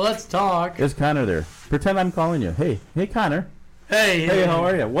 So let's talk. Is Connor there? Pretend I'm calling you. Hey, Connor. Hey, Hey, how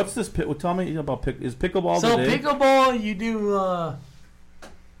are you? What's this? Tell me about is pickleball So today? pickleball, you do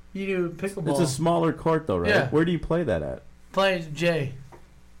pickleball. It's a smaller court though, right? Yeah. Where do you play that at? Plays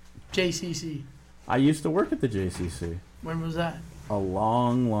JCC. I used to work at the JCC When was that? a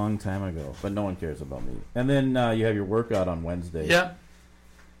long time ago, but no one cares about me. And then you have your workout on Wednesday. Yep.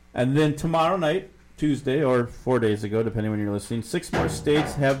 And then tomorrow night, Tuesday, or 4 days ago, depending when you're listening, 6 more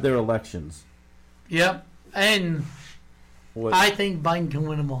states have their elections. Yep. And What? I think Biden can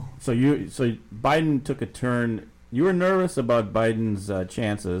win them all. So Biden took a turn. You were nervous about Biden's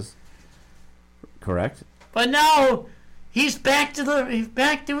chances, correct? But now he's back to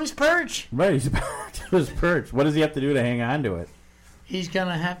his perch. Right, he's back to his perch. What does he have to do to hang on to it? He's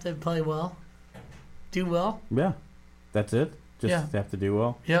gonna have to play well, do well. Yeah, that's it. Just Yeah. have to do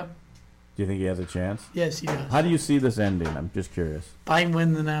well. Yep. Do you think he has a chance? Yes, he does. How do you see this ending? I'm just curious. Biden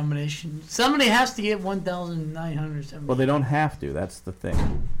win the nomination. Somebody has to get 1,970. Well, they don't have to. That's the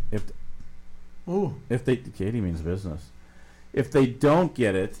thing. Ooh. If they Katie means business. If they don't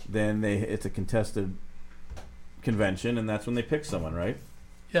get it, then it's a contested convention, and that's when they pick someone, right?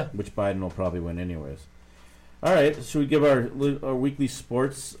 Yeah. Which Biden will probably win anyways. All right. Should we give our weekly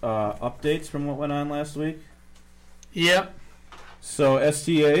sports updates from what went on last week? Yep. So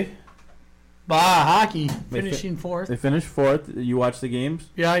STA, Hockey They finishing fourth. they finished 4th. You watched the games?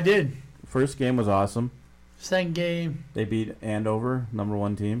 Yeah, I did. First game was awesome. Second game. They beat Andover, number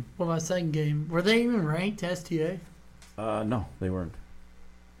 1 team. What about second game? Were they even ranked STA? No, they weren't.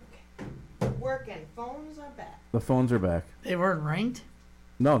 Working. Phones are back. The phones are back. They weren't ranked?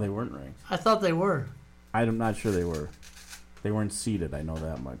 No, they weren't ranked. I thought they were. I'm not sure they were. They weren't seated. I know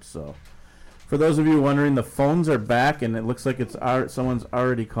that much. So, for those of you wondering, the phones are back, and it looks like someone's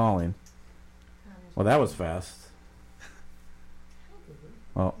already calling. Well, that was fast.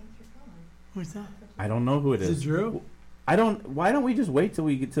 Well, Who's that? I don't know who it Is is. it Drew? I don't. Why don't we just wait till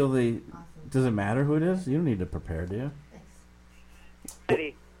we get till they? Does it matter who it is? You don't need to prepare, do you?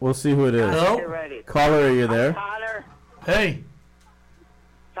 Ready. We'll see who it is. Hello? Get ready. Caller, are you there? Connor, Hey,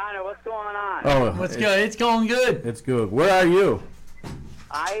 what's going on? Oh, what's good? It's going good. It's good. Where are you?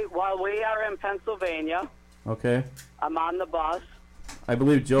 Well, we are in Pennsylvania. Okay. I'm on the bus. I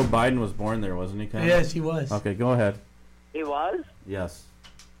believe Joe Biden was born there, wasn't he? Connor? Yes, he was. Okay, go ahead. He was? Yes.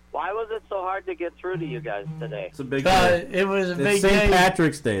 Why was it so hard to get through to you guys today? It's a big day. It was a It's big St. day.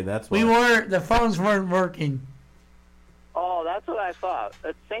 Patrick's Day. That's why. The phones weren't working. Oh, that's what I thought.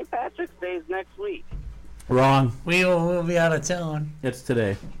 It's St. Patrick's Day next week. Wrong. We'll be out of town. It's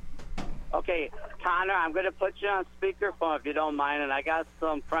today. Okay, Connor, I'm going to put you on speakerphone if you don't mind, and I got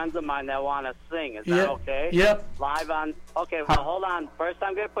some friends of mine that want to sing. Is that Yep. okay? Yep. Live on... Okay, well, hold on. First,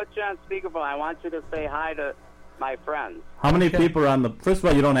 I'm going to put you on speakerphone. I want you to say hi to my friends. How many Okay. people are on the... First of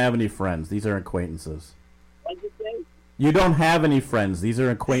all, you don't have any friends. These are acquaintances. What did you say? You don't have any friends. These are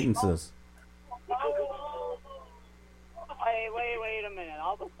acquaintances. Wait a minute.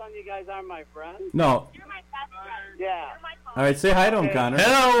 All of a sudden, you guys are my friends? No. Yeah. All right, say hi to him, Okay. Connor.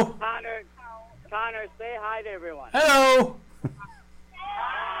 Hello. Connor, say hi to everyone. Hello.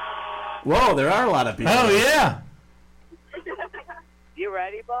 Whoa, there are a lot of people. Oh yeah. You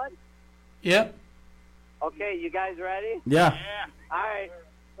ready, bud? Yep. Okay, you guys ready? Yeah. All right.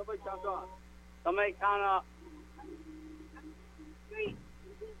 Somebody count on. Somebody count up.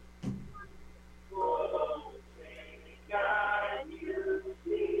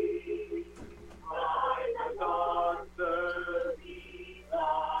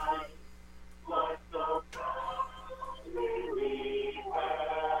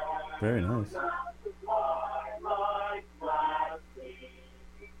 Very nice. They're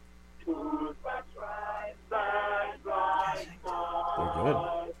good.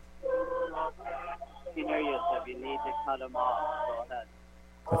 I can hear you, so if you need to cut them off, go ahead.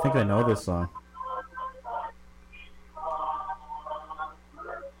 I think I know this song.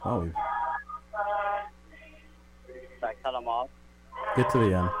 Oh, Should I cut them off? get to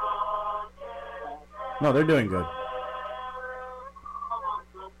the end. No, they're doing good.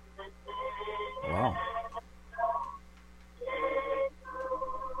 Wow.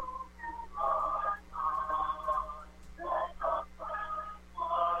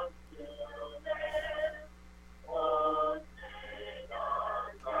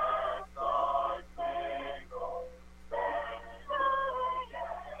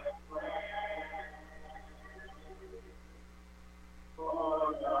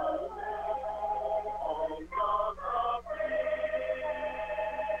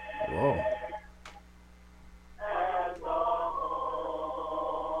 Whoa.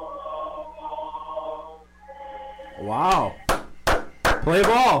 Wow. Play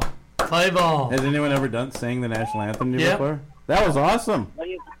ball. Play ball. Has anyone ever sang the national anthem to you Yep. before? That was awesome. What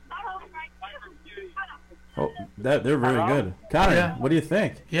do you- Oh, they're very good. Connor, Yeah. what do you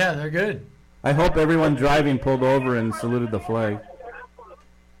think? Yeah, they're good. I hope everyone driving pulled over and saluted the flag.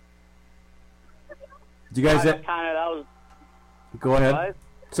 Did you guys Kind of, that was go ahead? what?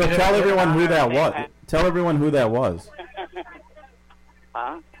 So Yeah. tell everyone who that was. Tell everyone who that was.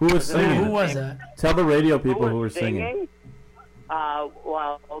 Huh? Who was Who singing? was that? Tell the radio people who were was singing.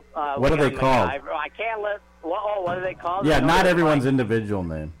 What are they called? I can't let. What are they called? Yeah, I know not they're everyone's like- individual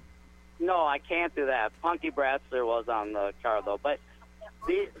name. No, I can't do that. Punky Bratzler was on the car though, but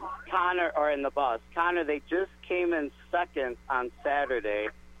Connor or in the bus. Connor, they just came in second on Saturday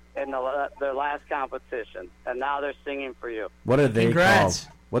in their last competition, and now they're singing for you. What are they Congrats.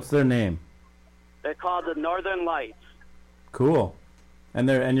 called? What's their name? They're called the Northern Lights. Cool. And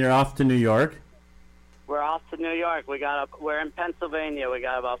you're off to New York? We're off to New York. We're in Pennsylvania. We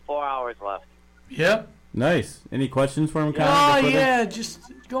got about 4 hours left. Yep. Nice. Any questions for him, Connor? Oh, before that? yeah. Just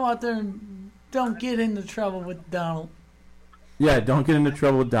go out there and don't get into trouble with Donald. Yeah, don't get into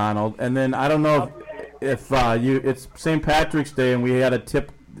trouble with Donald. And then I don't know if it's St. Patrick's Day and we had a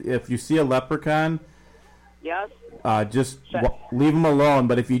tip. If you see a leprechaun, Yes? just leave him alone.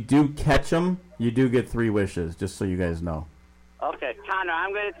 But if you do catch him, you do get 3 wishes, just so you guys know. Okay, Connor,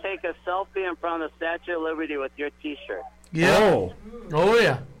 I'm going to take a selfie in front of the Statue of Liberty with your T-shirt. Yeah. Oh, Oh,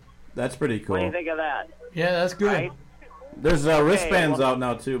 yeah. that's pretty What do you cool. think of that? Yeah, that's good. Right? There's wristbands well- out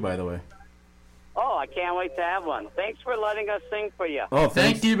now, too, by the way. Oh, I can't wait to have one. Thanks for letting us sing for you. Oh,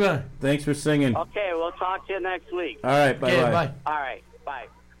 Thank you, bud. Thanks for singing. All Okay, we'll talk to you next week. right, bye-bye. Okay, bye. All right, bye.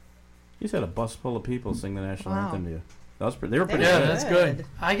 You said a bus full of people sing the national Wow. anthem to you. That was they were pretty Yeah, good. that's good.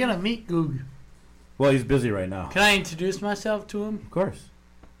 I gotta meet Goog. Well, he's busy right now. Can I introduce myself to him? Of course.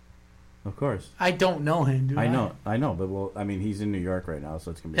 Of course. I don't know him, do I? I know, but he's in New York right now, so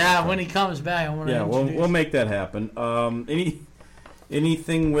it's gonna be. Yeah, fun. when he comes back, I want to Yeah, introduce. we'll make that happen.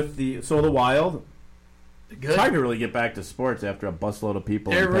 Anything with the Wild? Good. It's hard to really get back to sports after a busload of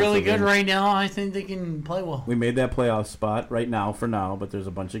people. They're in really good Pennsylvania. right now. I think they can play well. We made that playoff spot right now for now, but there's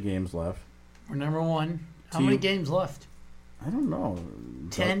a bunch of games left. We're number 1. How Team- many games left? I don't know.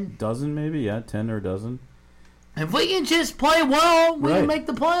 10? Dozen maybe, yeah, 10 or a dozen. If we can just play well, we Right. can make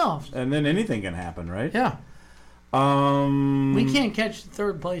the playoffs. And then anything can happen, right? Yeah. Um. We can't catch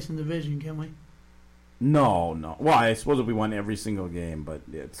third place in division, can we? No. Well, I suppose if we won every single game, but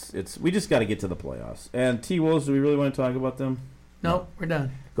it's we just got to get to the playoffs. And T-Wolves, do we really want to talk about them? Nope, we're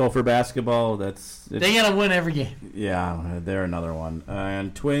done. Gopher basketball, They gotta win every game. yeah, they're another one.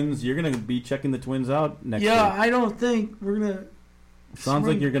 And Twins, you're gonna be checking the Twins out next Yeah, week. I don't think we're gonna. Sounds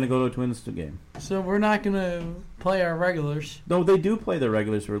like you're gonna go to a Twins game. So we're not gonna play our regulars. No, they do play the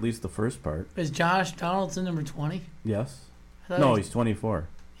regulars for at least the first part. Is Josh Donaldson number 20? Yes. I thought No, he's 24.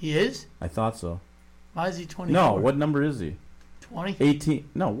 he is. I thought so. Why is he 24? No, what number is he? 20? 18.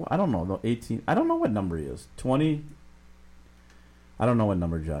 No, I don't know. No, 18. I don't know what number he is. 20. I don't know what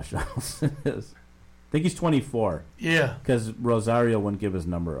number Josh Donaldson is. I think he's 24 Yeah, because Rosario wouldn't give his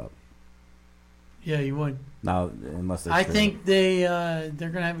number up. yeah, he would. Now, unless they I trade think him. they're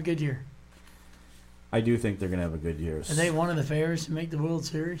gonna have a good year. I do think they're gonna have a good year. Are they one of the favorites to make the World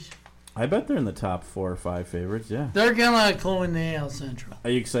Series? I bet they're in the top 4 or 5 favorites. Yeah. They're gonna go in the AL Central. Are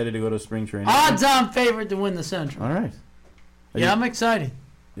you excited to go to spring training? Odds-on favorite to win the Central. All right. Are Yeah, you- I'm excited.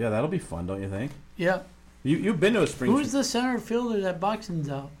 Yeah, that'll be fun, don't you think? Yeah. You've been to a spring. Who's the center fielder that Buxton's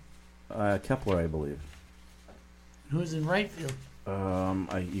out? Kepler, I believe. Who's in right field?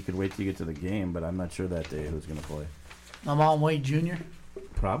 You could wait till you get to the game, but I'm not sure that day who's gonna play. Lamont Wade Jr.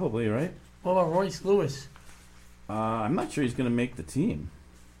 Probably, right? What about Royce Lewis? I'm not sure he's going to make the team.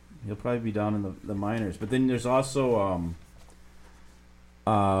 He'll probably be down in the minors. But then there's also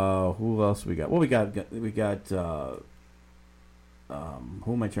who else we got? Well, we got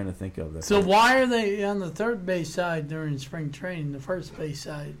who am I trying to think of? So why are they on the third base side during spring training, the first base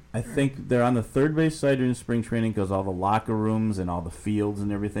side? I think they're on the third base side during spring training because all the locker rooms and all the fields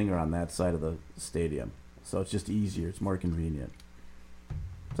and everything are on that side of the stadium. So it's just easier. It's more convenient.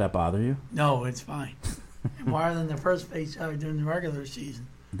 Does that bother you? No, it's fine. Why are they on the first base side during the regular season?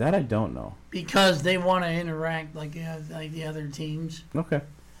 That I don't know. Because they want to interact like the other teams. Okay.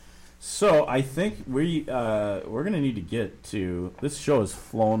 So I think we're gonna need to get to this. Show has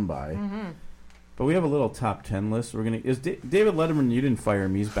flown by, but we have a little top 10 list. We're gonna David Letterman. You didn't fire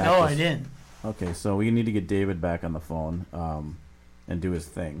him. He's back. No, I didn't. Okay, so we need to get David back on the phone and do his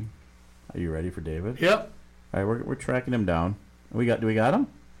thing. Are you ready for David? Yep. All right, we're tracking him down. Do we got him?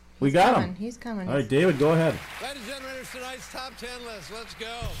 He's got coming. him. He's coming. All right, David, go ahead. Ladies and gentlemen, it's tonight's top 10 list. Let's go.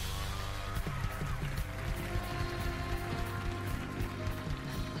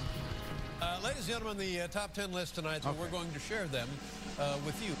 Ladies and gentlemen, the top 10 list tonight, so we're going to share them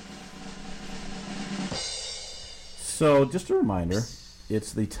with you. So, just a reminder,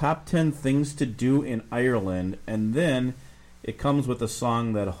 it's the top 10 things to do in Ireland, and then it comes with a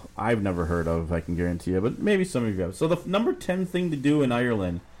song that I've never heard of, I can guarantee you, but maybe some of you have. So the number 10 thing to do in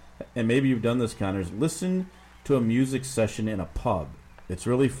Ireland, and maybe you've done this, Connor, is listen to a music session in a pub. It's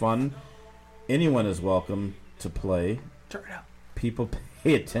really fun. Anyone is welcome to play. Turn it up. People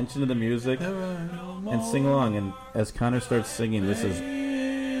pay attention to the music and sing along. And as Connor starts singing, this is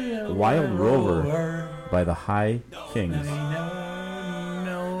Wild Rover by the High Kings.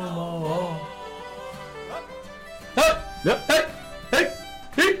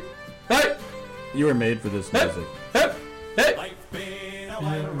 Hey! You were made for this music.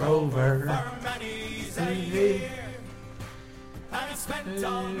 Rover. Spent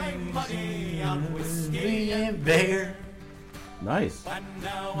all my money on whiskey and beer. Nice. And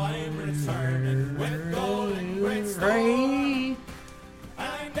now I'm returning with golden brimstone.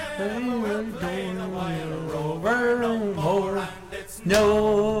 I never will play the Wild Rover no more. And it's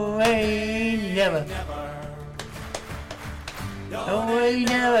No way, never. No way,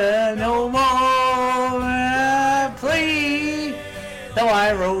 never, no more. Please, the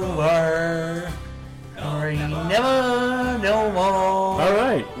Wild Rover. No way, never, no more. All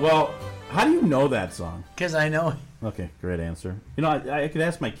right. Well, how do you know that song? Because I know it. Okay, great answer. You know, I could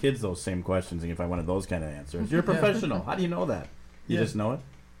ask my kids those same questions if I wanted those kind of answers. You're a professional. How do you know that? You just know it?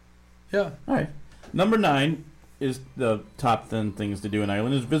 Yeah. All right. Number 9 is the top 10 things to do in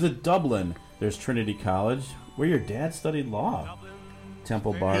Ireland is visit Dublin. There's Trinity College, where your dad studied law.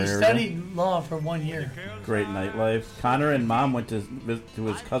 Temple Bar He area. studied law for 1 year. Great nightlife. Connor and Mom went to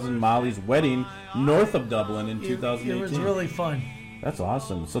his cousin Molly's wedding north of Dublin in 2018. It was really fun. That's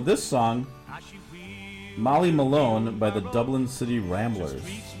awesome. So this song, Molly Malone by the Dublin City Ramblers.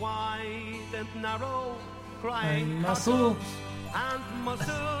 And muscle.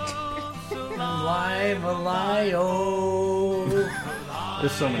 Alive, alive, oh.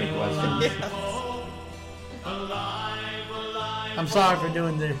 There's so many questions. I'm sorry for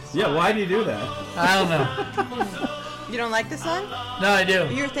doing this. Yeah, why do you do that? I don't know. You don't like the song? No, I do.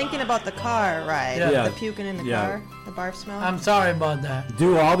 You're thinking about the car ride. Yeah. The puking in the Yeah. car. The barf smell. I'm sorry about that.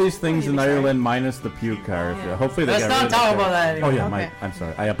 Do all these things you'd in be sorry. Ireland minus the puke car. Yeah. Hopefully they Let's got not rid of the talk car. about that anymore. Oh yeah, Okay. I'm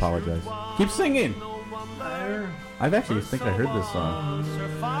sorry. I apologize. Keep singing. I've actually think I heard this song.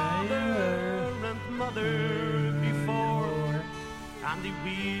 And they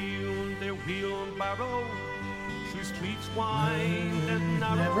wheeled their wheelbarrow through streets wide and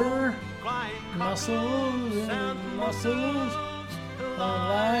narrow. Never Crying muscles and and muscles.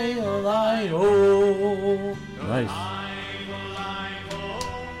 Alive, alive, oh. Nice.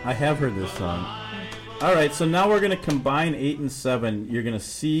 I have heard this song. All right, so now we're going to combine 8 and 7. You're going to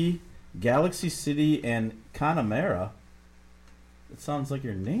see Galaxy City and Connemara. It sounds like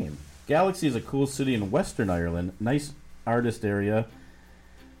your name. Galaxy is a cool city in Western Ireland. Nice artist area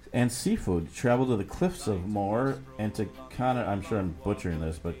and seafood. Travel to the cliffs of Moher and to I'm sure I'm butchering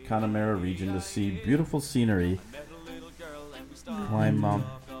this, but Connemara region to see beautiful scenery. Climb Mount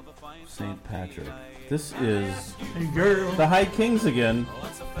St. Patrick. This is Hey, girl. the High Kings again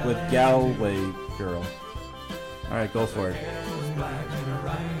with Galway Girl. All right, go for it.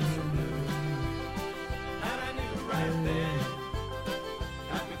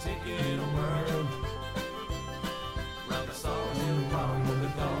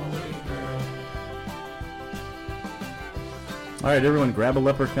 All right, everyone, grab a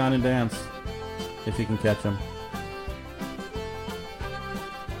leprechaun and dance if you can catch him.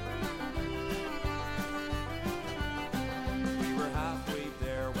 We were halfway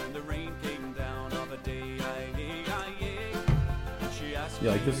there when the rain came down of a day. She asked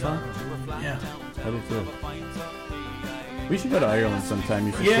You like this song? Yeah. I do too. We should go to Ireland sometime.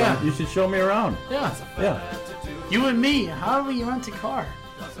 You should Yeah. you should show me around. Yeah. Yeah. You and me. How do we rent a car?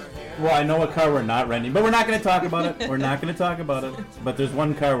 Well, I know what car we're not renting, but we're not going to talk about it. We're not going to talk about it. But there's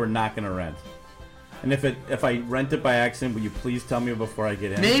one car we're not going to rent. And if I rent it by accident, will you please tell me before I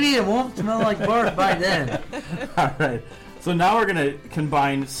get in? Maybe it won't smell like bark by then. All right. So now we're going to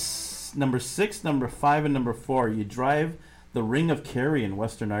combine number 6, number 5, and number 4. You drive the Ring of Kerry in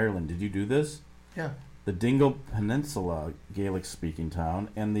Western Ireland. Did you do this? Yeah. The Dingle Peninsula, Gaelic-speaking town,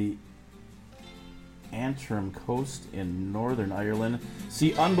 and the Antrim Coast in Northern Ireland.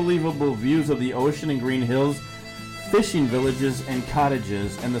 See unbelievable views of the ocean and green hills, fishing villages, and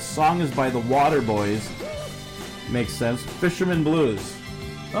cottages. And the song is by the Waterboys. Makes sense. Fisherman Blues.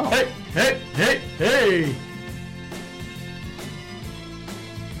 Oh. Hey, hey, hey, hey!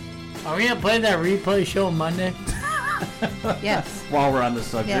 Are we gonna play that replay show Monday? Yes. While we're on the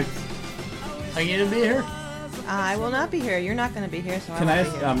subject. Yes. Are you gonna be here? I will not be here. You're not going to be here, so Can I I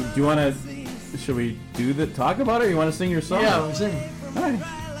won't ask, be here. do you want to, should we talk about it, or you want to sing your song? Yeah, we're singing. All right.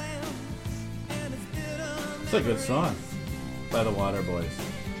 It's a good song by the Waterboys.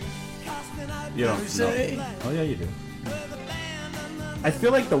 You don't know. Oh, yeah, you do. I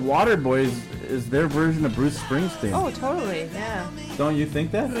feel like the Waterboys is their version of Bruce Springsteen. Oh, totally. Yeah. Don't you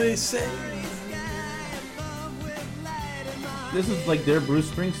think that? They say. This is like their Bruce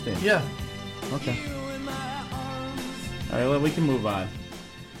Springsteen. Yeah. Okay. All right, well, we can move on.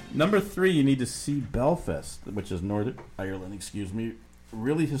 Number 3, you need to see Belfast, which is Northern Ireland, excuse me.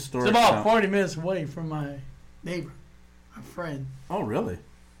 Really historic. It's about town. 40 minutes away from my neighbor, my friend. Oh, really?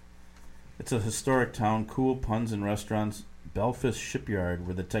 It's a historic town, cool puns and restaurants. Belfast Shipyard,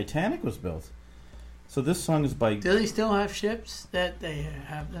 where the Titanic was built. So this song is by... Do they still have ships that they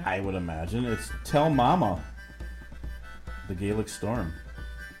have there? I would imagine. It's Tell Mama, the Gaelic Storm.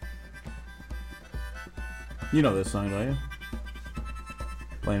 You know this song, don't you?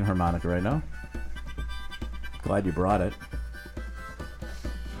 Playing harmonica right now. Glad you brought it.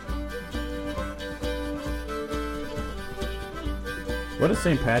 What a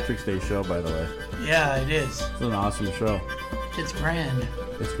St. Patrick's Day show, by the way. Yeah, it is. It's an awesome show. It's grand.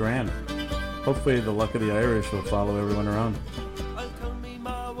 It's grand. Hopefully the luck of the Irish will follow everyone around. I'll tell me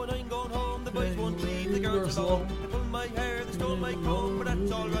ma when I'm going home. The boys won't leave the girls alone. They pull my hair, they stole my comb, but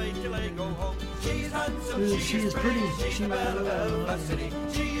that's alright till I go home. She's handsome, She is pretty. she's the belle of Belfast City.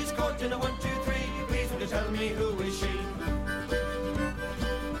 She is caught in a 1, 2, 3. Please will you tell me who is she?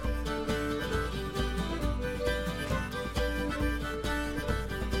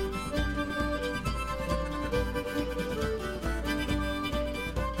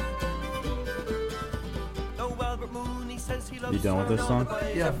 You done with this song?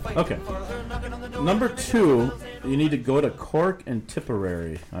 Yeah. Okay. Number 2, you need to go to Cork and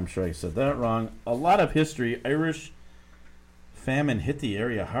Tipperary. I'm sure I said that wrong. A lot of history. Irish famine hit the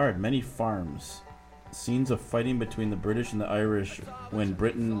area hard. Many farms. Scenes of fighting between the British and the Irish when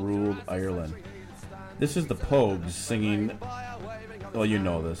Britain ruled Ireland. This is the Pogues singing, well, you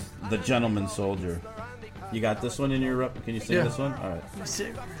know this, The Gentleman Soldier. You got this one in your rep? Can you sing Yeah. this one? All right.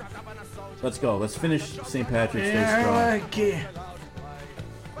 Sick. Let's go. Let's finish St. Patrick's Day Yeah, strong. okay.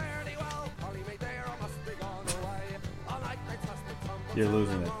 You're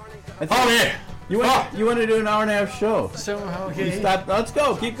losing it. Oh, yeah. You want to do an hour and a half show. So, You okay. stop. Let's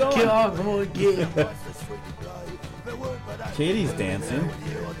go. Keep going. Get off, come on, get. Katie's dancing.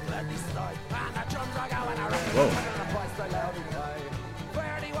 Whoa.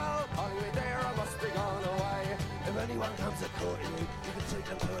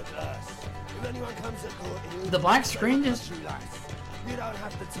 The black screen just.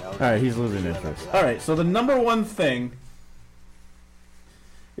 All right, he's losing interest. All right, so the number 1 thing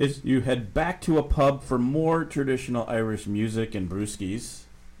is you head back to a pub for more traditional Irish music and brewskis,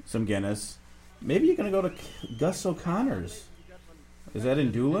 some Guinness. Maybe you're going to go to Gus O'Connor's. Is that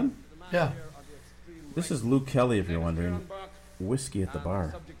in Doolin? Yeah. This is Luke Kelly, if you're wondering. Whiskey at the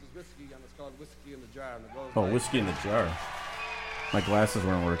bar. Oh, whiskey in the jar. My glasses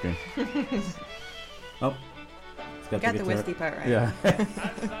weren't working. Oh. It's Got the guitar. whiskey part right. Yeah.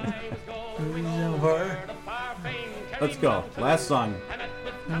 Let's go. Last song.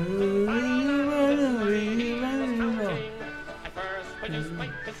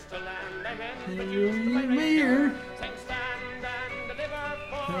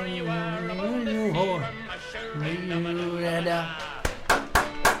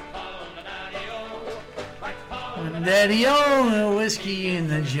 Daddy-o, whiskey in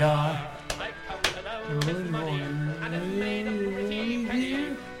the jar. I put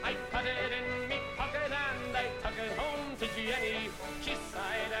it in me pocket and I took it home to Jenny. She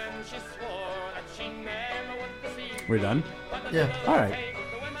sighed and she swore that she never would see We're done? Yeah. All right.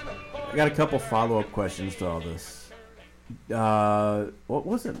 I got a couple follow-up questions to all this. What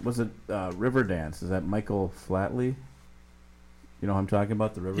was it? Was it River Dance? Is that Michael Flatley? You know who I'm talking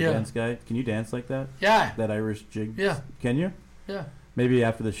about, the River Dance guy? Can you dance like that? Yeah. That Irish jig? Yeah. Can you? Yeah. Maybe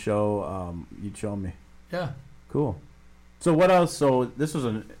after the show, you'd show me. Yeah. Cool. So what else? So this was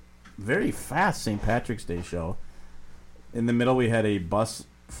a very fast St. Patrick's Day show. In the middle, we had a bus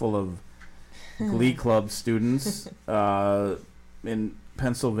full of Glee Club students in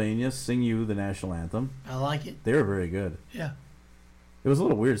Pennsylvania sing you the national anthem. I like it. They were very good. Yeah. It was a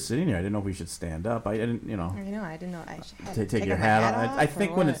little weird sitting here. I didn't know if we should stand up. I didn't, you know. I know. I didn't know. I should Take your hat off. I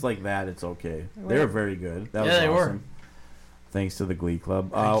think when it's like that, it's okay. They were very good. That was they awesome. were. Thanks to the Glee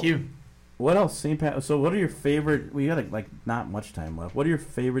Club. Thank you. What else? St. Pat. So, what are your favorite? We got like not much time left. What are your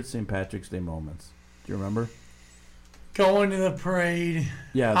favorite St. Patrick's Day moments? Do you remember? Going to the parade.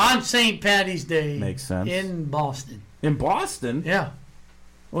 Yeah. On St. Patty's Day. Makes sense. In Boston. In Boston? Yeah.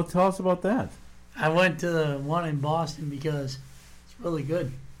 Well, tell us about that. I went to the one in Boston because it's really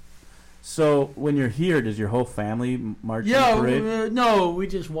good. So, when you're here, does your whole family march in the parade? No, we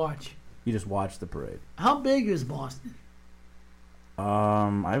just watch. You just watch the parade. How big is Boston?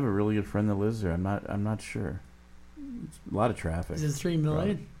 I have a really good friend that lives there. I'm not sure. It's a lot of traffic. Is it 3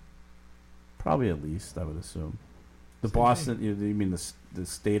 million? Probably at least, I would assume. The Boston, you mean the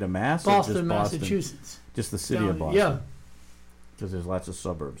state of Mass? Boston, or just Boston, Massachusetts. Just the city of Boston. Yeah. Because there's lots of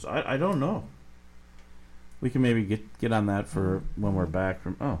suburbs. I don't know. We can maybe get on that for when we're back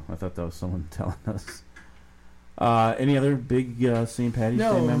from. Oh, I thought that was someone telling us. Any other big St. Patty's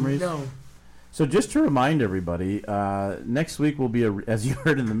Day memories? No. So just to remind everybody, next week will be as you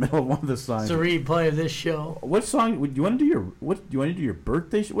heard in the middle of one of the songs. It's a replay of this show. What song do you want to do? Your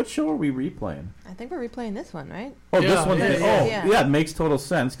birthday? What show are we replaying? I think we're replaying this one, right? Oh, this one. Yeah. It makes total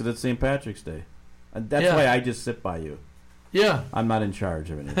sense because it's St. Patrick's Day. That's why I just sit by you. Yeah. I'm not in charge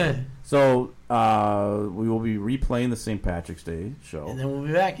of anything. So we will be replaying the St. Patrick's Day show. And then we'll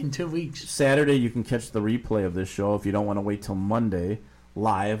be back in 2 weeks. Saturday, you can catch the replay of this show if you don't want to wait till Monday.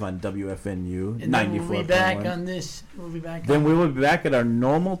 Live on WFNU 94.1. And then we'll be back on this. We'll be back. Then we will be back at our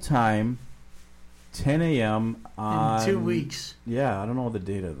normal time, 10 a.m. on... In 2 weeks. Yeah, I don't know the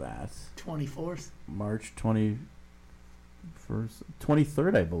date of that. 24th? March 21st,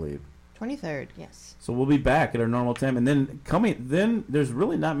 23rd, I believe. 23rd, yes. So we'll be back at our normal time. And then there's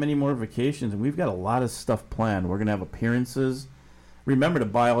really not many more vacations, and we've got a lot of stuff planned. We're going to have appearances. Remember to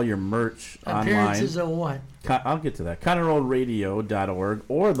buy all your merch online. Appearances of what? I'll get to that. ConroeRadio.org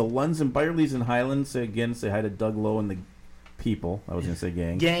or the Lunds and Byerlys in Highland. Say hi to Doug Lowe and the people. I was going to say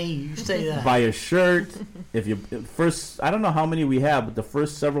gang. Gang, you say that. Buy a shirt. I don't know how many we have, but the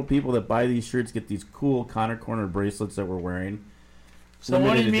first several people that buy these shirts get these cool Connor Corner bracelets that we're wearing. So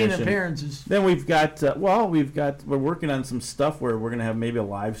what do you mean edition. appearances? Then we're working on some stuff where we're going to have maybe a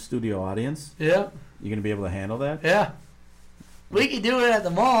live studio audience. Yep. You going to be able to handle that? Yeah. We could do it at the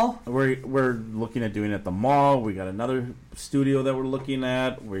mall. We're looking at doing it at the mall. We got another studio that we're looking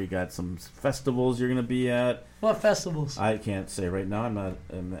at. We got some festivals you're going to be at. What festivals? I can't say right now. I'm not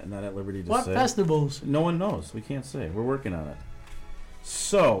at liberty to say. What festivals? No one knows. We can't say. We're working on it.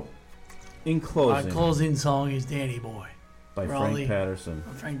 So, in closing. Our closing song is Danny Boy. By Frank Patterson.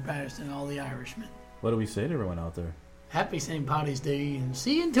 Frank Patterson, all the Irishmen. What do we say to everyone out there? Happy St. Patty's Day and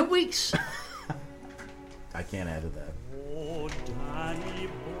see you in 2 weeks. I can't add to that. Oh, Danny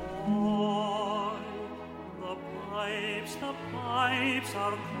boy, the pipes are calling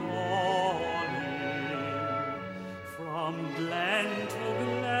from glen to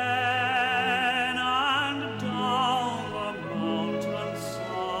glen and down the mountainside.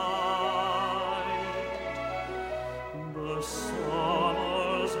 The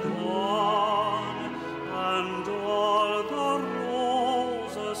summer's gone and all the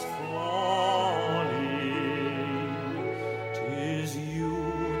roses falling. 'Tis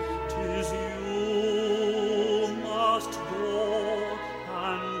you must go,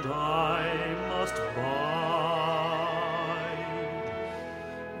 and I must bide.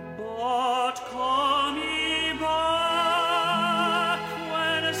 But come ye back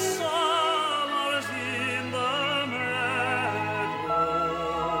when summer's in the meadow,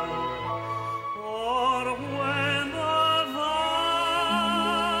 or when the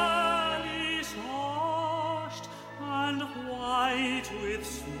valley's hushed and white with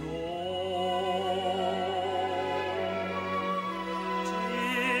snow.